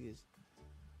like niggas.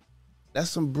 That's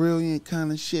some brilliant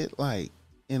kind of shit, like,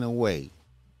 in a way,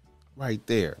 right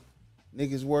there.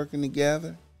 Niggas working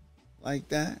together like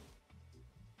that.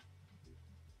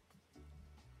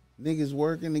 Niggas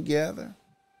working together.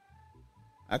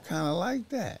 I kind of like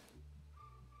that.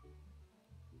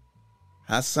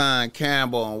 Hassan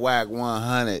Campbell and Wack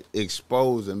 100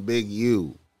 exposing Big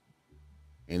U.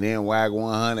 And then Wack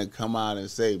 100 come out and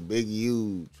say Big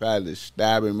U tried to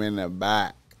stab him in the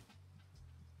back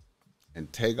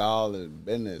and take all his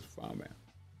business from him.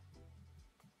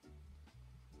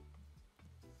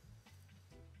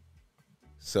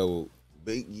 So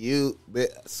Big U,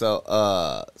 Wack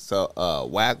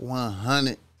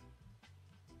 100,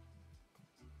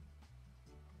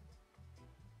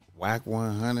 Wack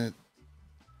 100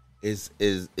 is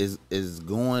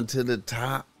going to the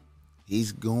top.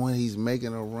 He's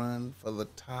making a run for the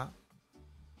top.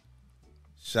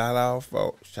 Shout out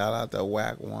to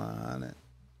Wack 100.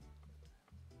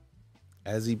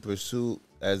 As he pursues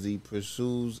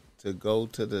to go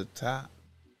to the top.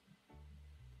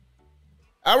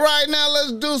 All right, now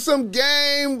let's do some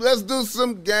game. I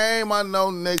know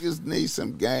niggas need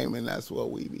some game, and that's what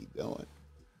we be doing.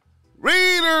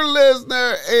 Reader,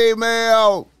 listener,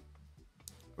 email.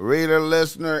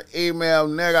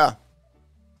 Nigga.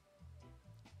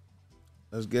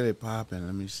 Let's get it popping.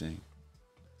 Let me see.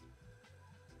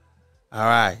 All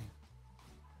right.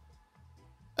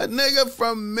 A nigga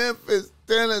from Memphis,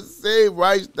 Tennessee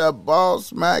writes the Ball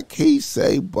Smack. He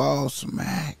say Ball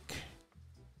Smack.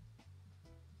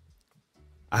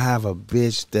 I have a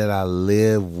bitch that I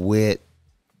live with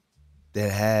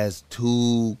that has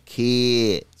 2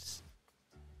 kids,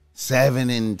 7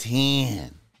 and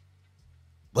 10.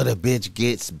 But a bitch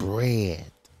gets bread.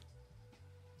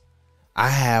 I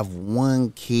have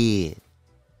one kid.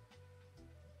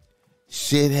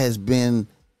 Shit has been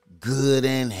good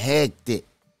and hectic.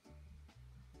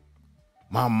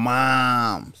 My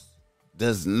mom's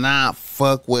does not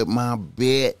fuck with my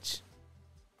bitch.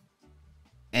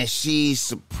 And she's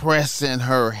suppressing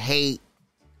her hate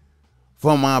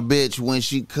for my bitch when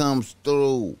she comes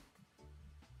through.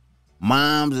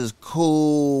 Mom's is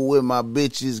cool with my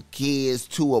bitch's kids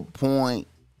to a point.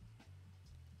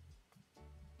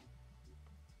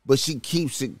 But she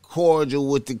keeps it cordial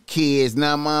with the kids.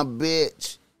 Now my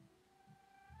bitch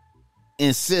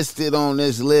insisted on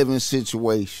this living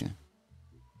situation.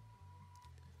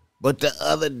 But the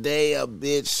other day a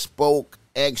bitch spoke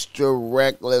extra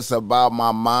reckless about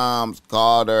my mom's,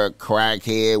 called her a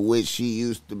crackhead, which she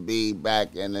used to be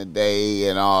back in the day,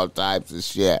 and all types of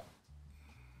shit.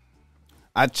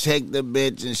 I checked the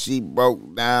bitch and she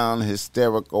broke down,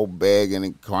 hysterical, begging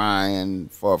and crying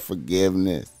for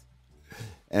forgiveness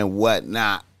and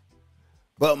whatnot.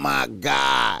 But my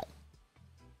God,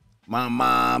 my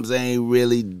mom's ain't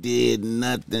really did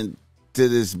nothing to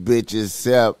this bitch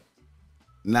except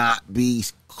not be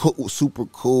cool, super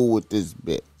cool with this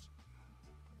bitch.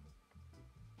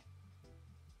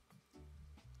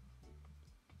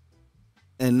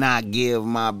 And not give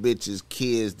my bitch's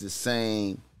kids the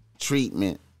same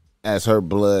treatment as her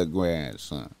blood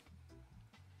grandson.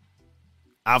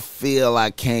 I feel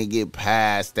I can't get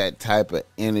past that type of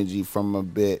energy from a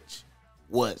bitch.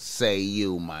 What say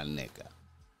you, my nigga?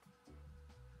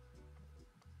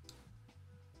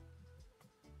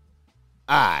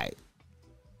 Alright.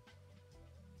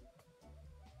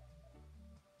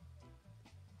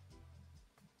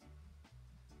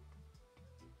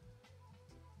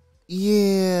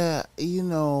 Yeah,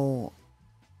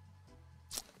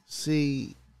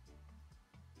 see,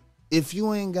 if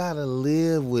you ain't gotta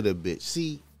live with a bitch,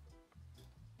 see,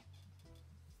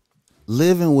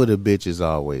 living with a bitch is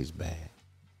always bad.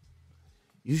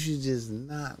 You should just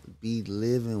not be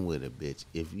living with a bitch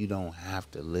if you don't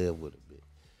have to live with a bitch.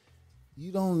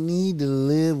 You don't need to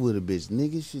live with a bitch.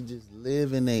 Niggas should just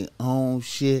live in their own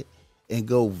shit and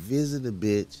go visit a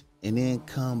bitch and then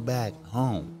come back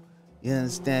home. You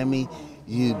understand me?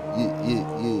 You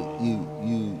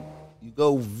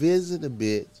go visit a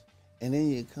bitch and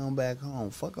then you come back home.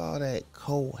 Fuck all that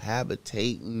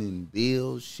cohabitating and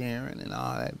bill sharing and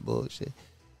all that bullshit.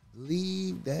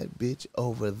 Leave that bitch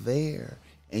over there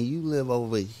and you live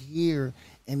over here,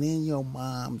 and then your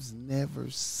moms never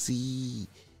see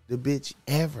the bitch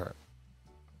ever.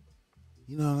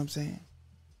 You know what I'm saying?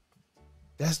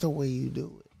 That's the way you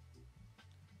do it.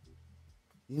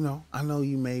 I know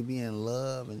you may be in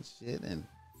love and shit and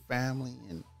family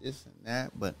and this and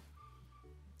that, but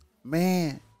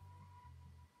man,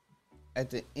 at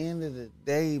the end of the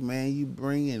day, man, you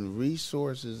bringing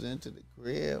resources into the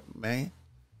crib, man.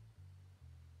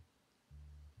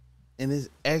 And there's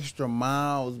extra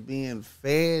miles being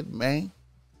fed, man.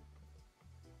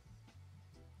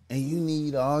 And you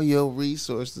need all your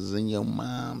resources, and your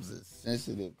moms is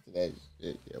sensitive to that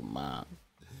shit.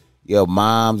 Your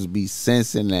moms be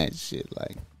sensing that shit.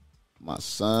 Like, my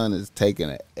son is taking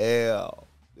an L.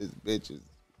 This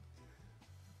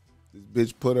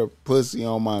bitch put her pussy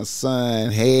on my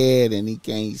son's head and he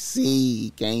can't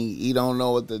see. He don't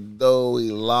know what to do. He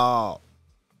lost.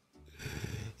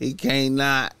 He can't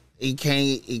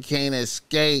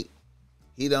escape.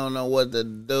 He don't know what to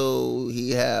do.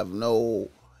 He have no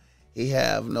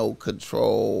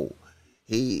control.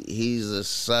 He's a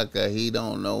sucker. He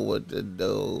don't know what to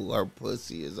do. Her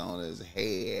pussy is on his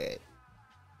head.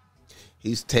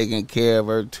 He's taking care of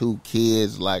her 2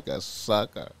 kids like a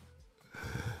sucker.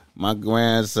 My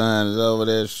grandson is over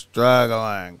there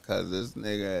struggling because this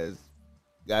nigga has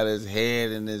got his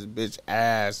head in this bitch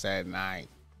ass at night.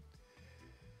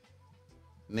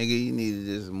 Nigga, you need to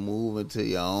just move into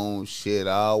your own shit.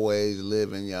 Always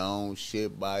live in your own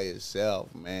shit by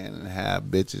yourself, man, and have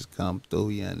bitches come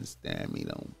through. You understand me?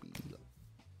 Don't be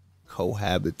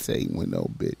cohabitating with no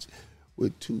bitch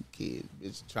with 2 kids.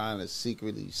 Bitch trying to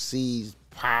secretly seize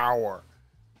power.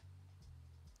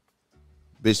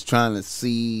 Bitch trying to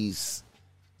seize.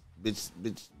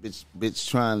 Bitch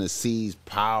trying to seize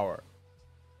power.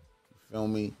 You feel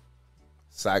me?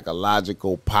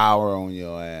 Psychological power on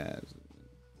your ass.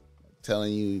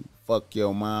 Telling you fuck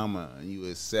your mama and you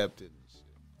accept it and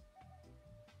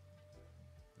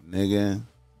shit. Nigga,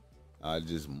 I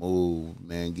just move,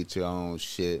 man. Get your own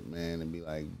shit, man, and be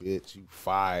like, bitch, you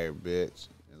fired, bitch.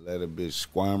 And let a bitch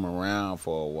squirm around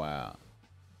for a while.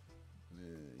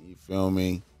 Yeah, you feel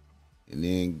me? And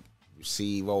then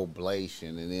receive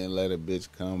oblation and then let a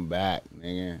bitch come back,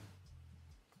 nigga. You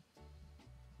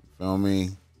feel me?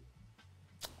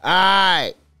 All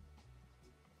right.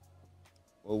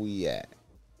 Where we at?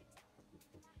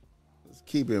 Let's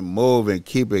keep it moving.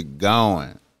 Keep it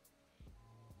going.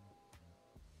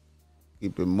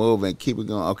 Keep it moving. Keep it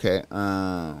going. Okay.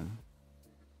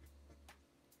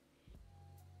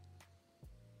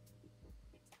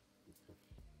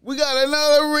 We got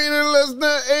another reader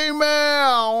listener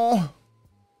email.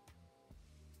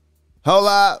 Hold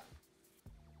up.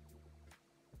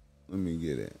 Let me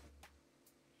get it.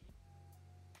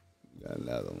 Got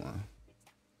another one.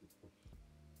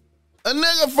 A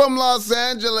nigga from Los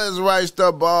Angeles writes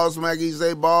to Boss Mac. He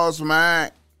say, Boss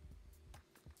Mac,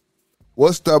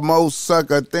 what's the most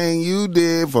sucker thing you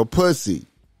did for pussy?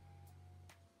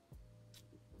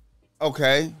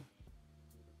 Okay.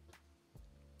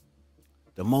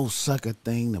 The most sucker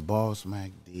thing the Boss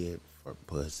Mac did for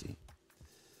pussy.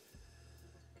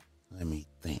 Let me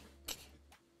think.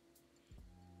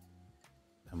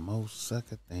 The most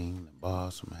sucker thing the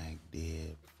Boss Mac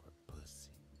did for pussy.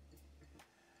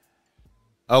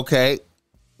 Okay.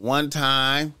 One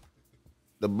time,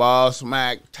 the Boss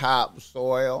Mac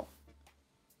topsoil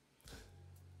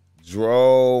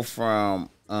drove from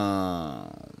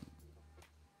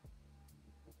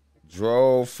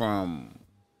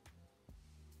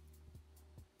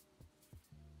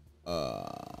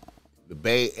the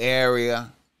Bay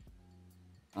Area,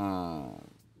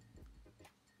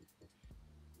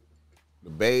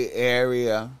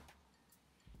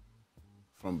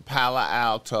 from Palo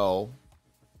Alto,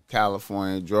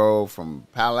 California. Drove from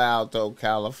Palo Alto,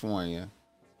 California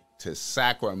to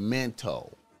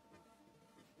Sacramento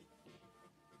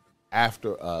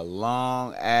after a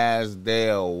long ass day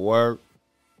of work.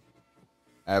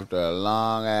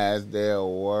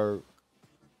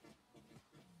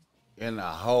 In the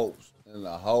hopes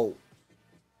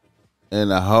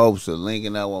of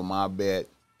linking up with my bitch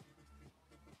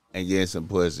and getting some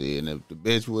pussy. And if the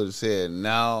bitch would have said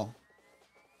no,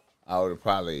 I would have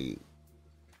probably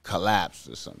collapsed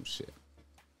or some shit.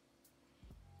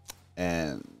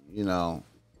 And, you know,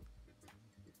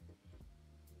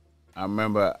 I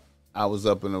remember I was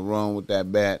up in the room with that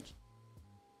bitch,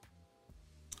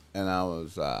 and I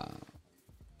was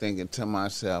thinking to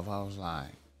myself, I was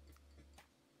like,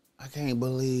 I can't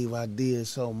believe I did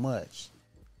so much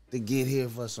to get here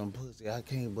for some pussy. I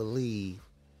can't believe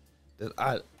that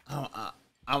I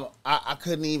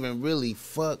couldn't even really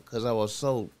fuck because I was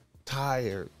so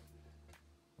tired.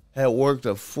 Had worked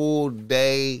a full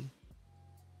day.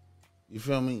 You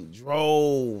feel me?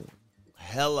 Drove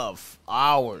hella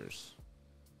hours.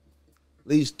 At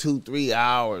least 2-3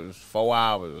 hours, 4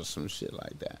 hours or some shit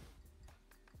like that.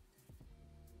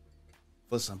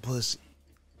 For some pussy.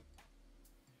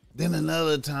 Then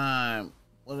another time,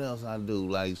 what else I do?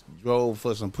 Like, drove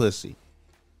for some pussy.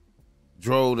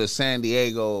 Drove to San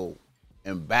Diego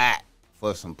and back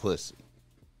for some pussy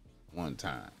one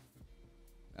time.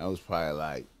 That was probably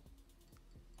like,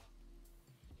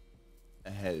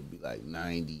 it had to be like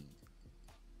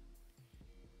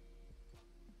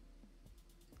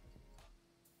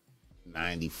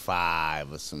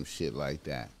 95 or some shit like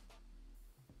that.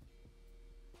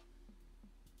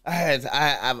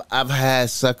 I've had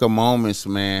sucker moments,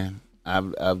 man.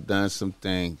 I've done some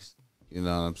things, you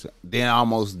know what I'm saying? Then I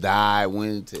almost died.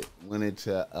 Went into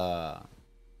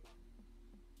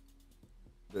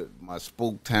my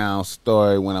Spooktown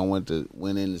story when I went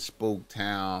into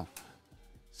Spooktown.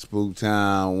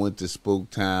 Went to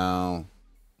Spooktown,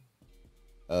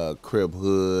 Crib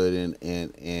Hood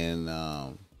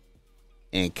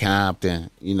in Compton.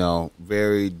 You know,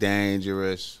 very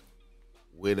dangerous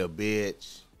with a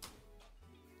bitch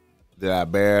that I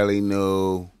barely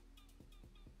knew.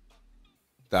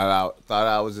 Thought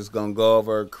I was just gonna go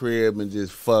over her crib and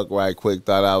just fuck right quick.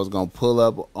 Thought I was gonna pull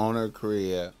up on her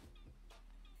crib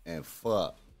and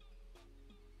fuck.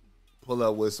 Pull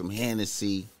up with some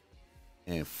Hennessy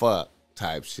and fuck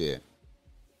type shit.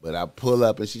 But I pull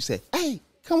up and she said, "Hey,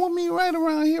 come with me right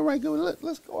around here right quick.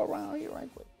 Let's go around here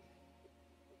right quick."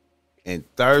 And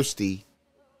thirsty,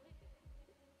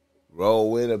 roll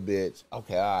with a bitch.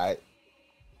 Okay, all right.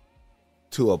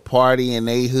 To a party in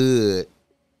they hood.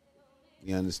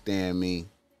 You understand me?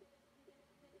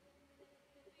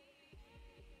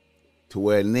 To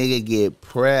where a nigga get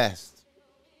pressed.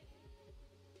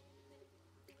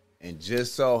 And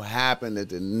just so happened that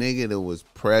the nigga that was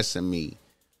pressing me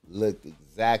looked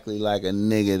exactly like a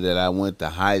nigga that I went to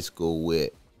high school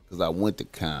with. Because I went to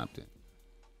Compton.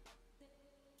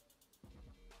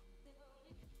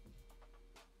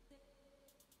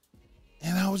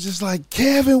 And I was just like,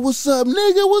 Kevin, what's up,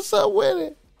 nigga? What's up with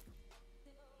it?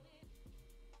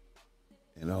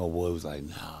 And the old boy was like,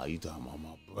 nah, you talking about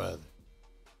my brother.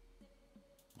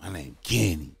 My name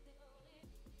Kenny.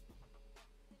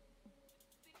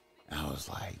 I was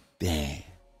like, damn.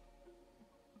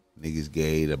 Niggas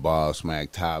gave the Ball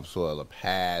Smack Topsoil a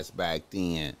pass back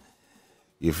then.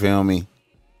 You feel me?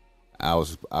 I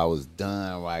was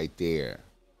done right there.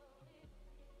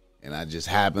 And I just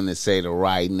happened to say the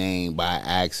right name by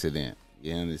accident.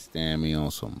 You understand me? On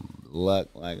some luck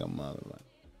like a motherfucker.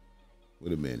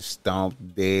 Would have been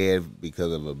stomped dead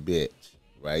because of a bitch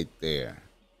right there.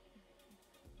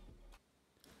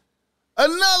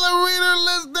 Another reader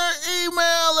listener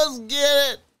email. Let's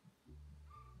get it.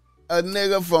 A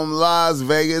nigga from Las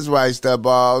Vegas writes the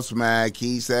Ball Smack.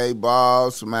 He say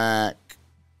Ball Smack.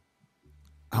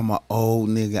 I'm an old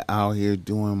nigga out here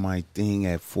doing my thing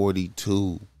at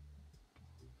 42.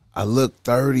 I look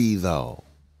 30 though,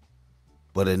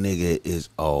 but a nigga is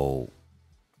old.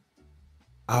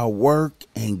 I work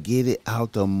and get it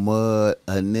out the mud.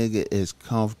 A nigga is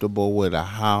comfortable with a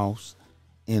house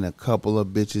and a couple of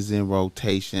bitches in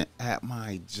rotation at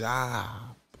my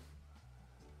job.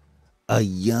 A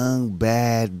young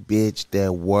bad bitch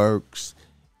that works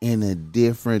in a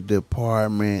different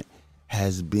department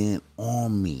has been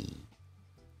on me.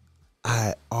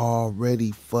 I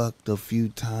already fucked a few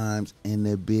times and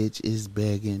the bitch is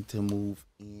begging to move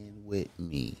in with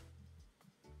me.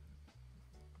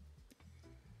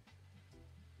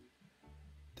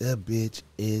 The bitch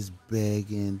is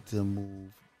begging to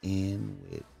move in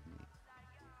with me.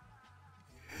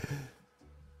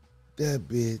 That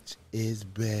bitch is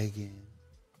begging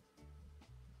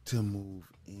to move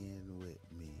in with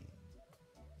me.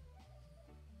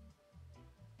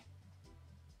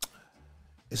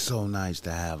 It's so nice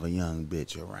to have a young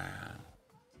bitch around,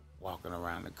 walking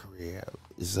around the crib.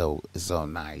 It's so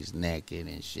nice, naked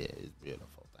and shit. It's a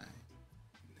beautiful thing.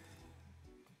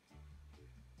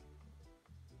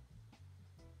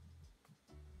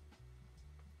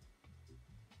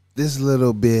 This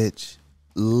little bitch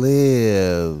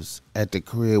lives at the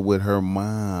crib with her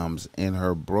moms and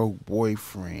her broke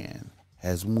boyfriend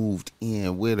has moved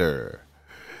in with her.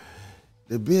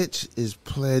 The bitch is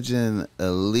pledging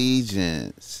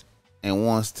allegiance and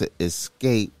wants to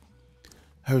escape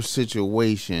her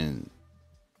situation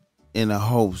in the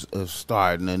hopes of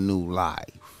starting a new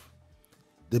life.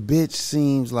 The bitch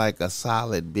seems like a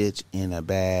solid bitch in a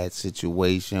bad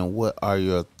situation. What are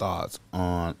your thoughts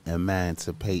on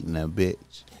emancipating a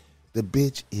bitch? The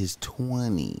bitch is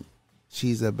 20.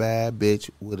 She's a bad bitch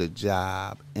with a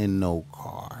job and no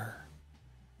car.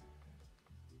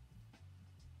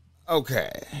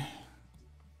 Okay.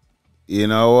 You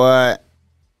know what?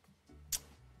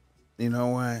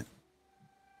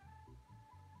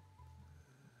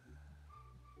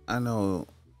 I know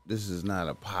this is not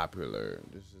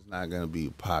going to be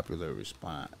a popular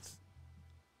response.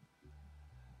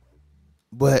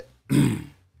 But the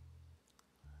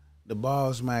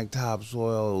Ball Smack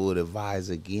Topsoil would advise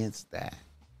against that.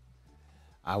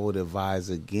 I would advise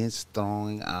against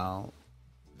throwing out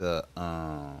the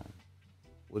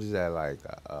what is that, like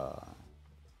a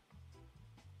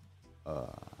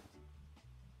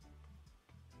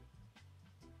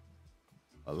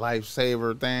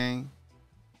lifesaver thing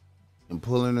and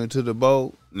pulling her to the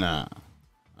boat? Nah.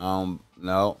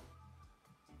 No.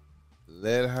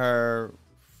 Let her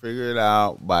figure it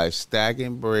out by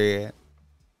stacking bread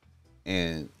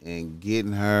and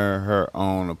getting her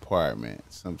own apartment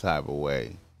some type of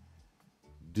way.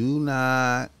 Do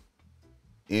not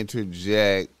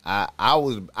interject. I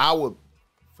would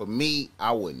for me,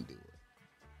 I wouldn't do it.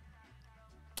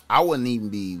 I wouldn't even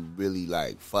be really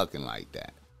like fucking like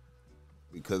that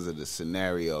because of the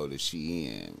scenario that she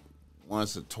in.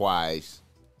 Once or twice,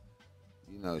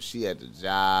 she at the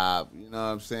job, you know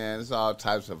what I'm saying? There's all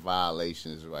types of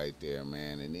violations right there,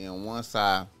 man. And then once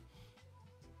I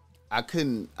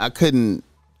couldn't,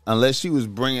 unless she was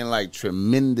bringing like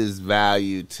tremendous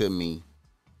value to me,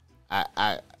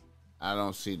 I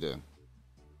don't see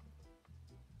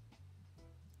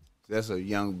that's a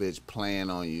young bitch playing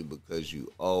on you because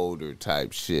you older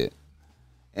type shit.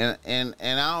 And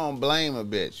I don't blame a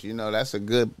bitch. That's a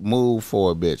good move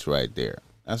for a bitch right there.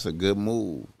 That's a good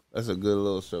move. That's a good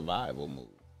little survival move.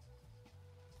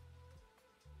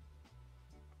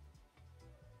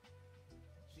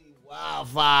 She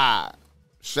wildfire.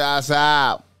 Shouts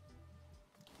out.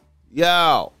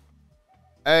 Yo.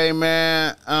 Hey,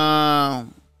 man.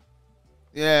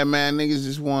 Yeah, man. Niggas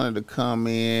just wanted to come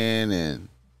in and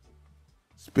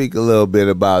speak a little bit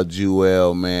about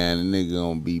Jewel, man. The nigga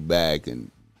gonna be back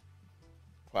and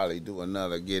probably do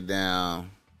another get down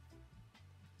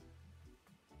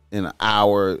in an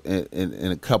hour,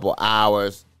 in a couple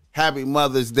hours. Happy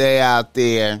Mother's Day out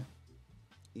there.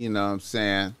 You know what I'm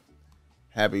saying?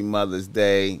 Happy Mother's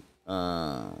Day.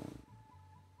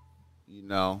 You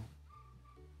know,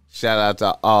 shout out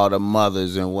to all the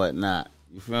mothers and whatnot.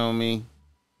 You feel me?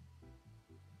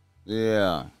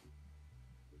 Yeah.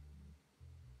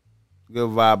 Good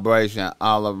vibration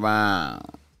all around.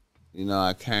 You know,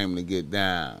 I came to get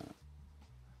down.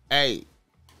 Hey,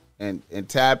 and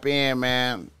tap in,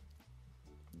 man.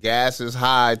 Gas is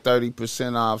high,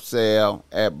 30% off sale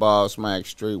at Ball Smack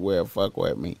Streetwear. Fuck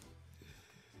with me.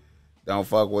 Don't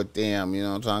fuck with them. You know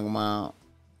what I'm talking about?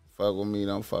 Fuck with me,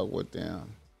 don't fuck with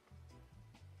them.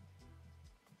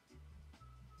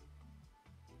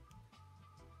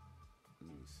 Let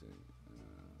me see.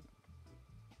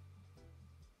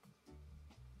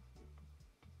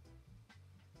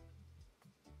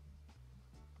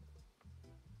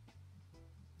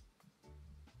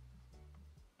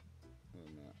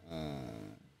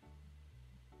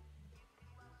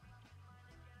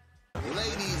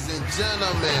 Ladies and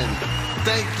gentlemen,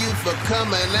 thank you for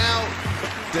coming out.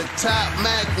 The Top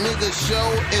Mac Nigga Show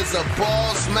is a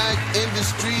Ball Smack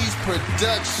Industries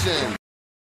production.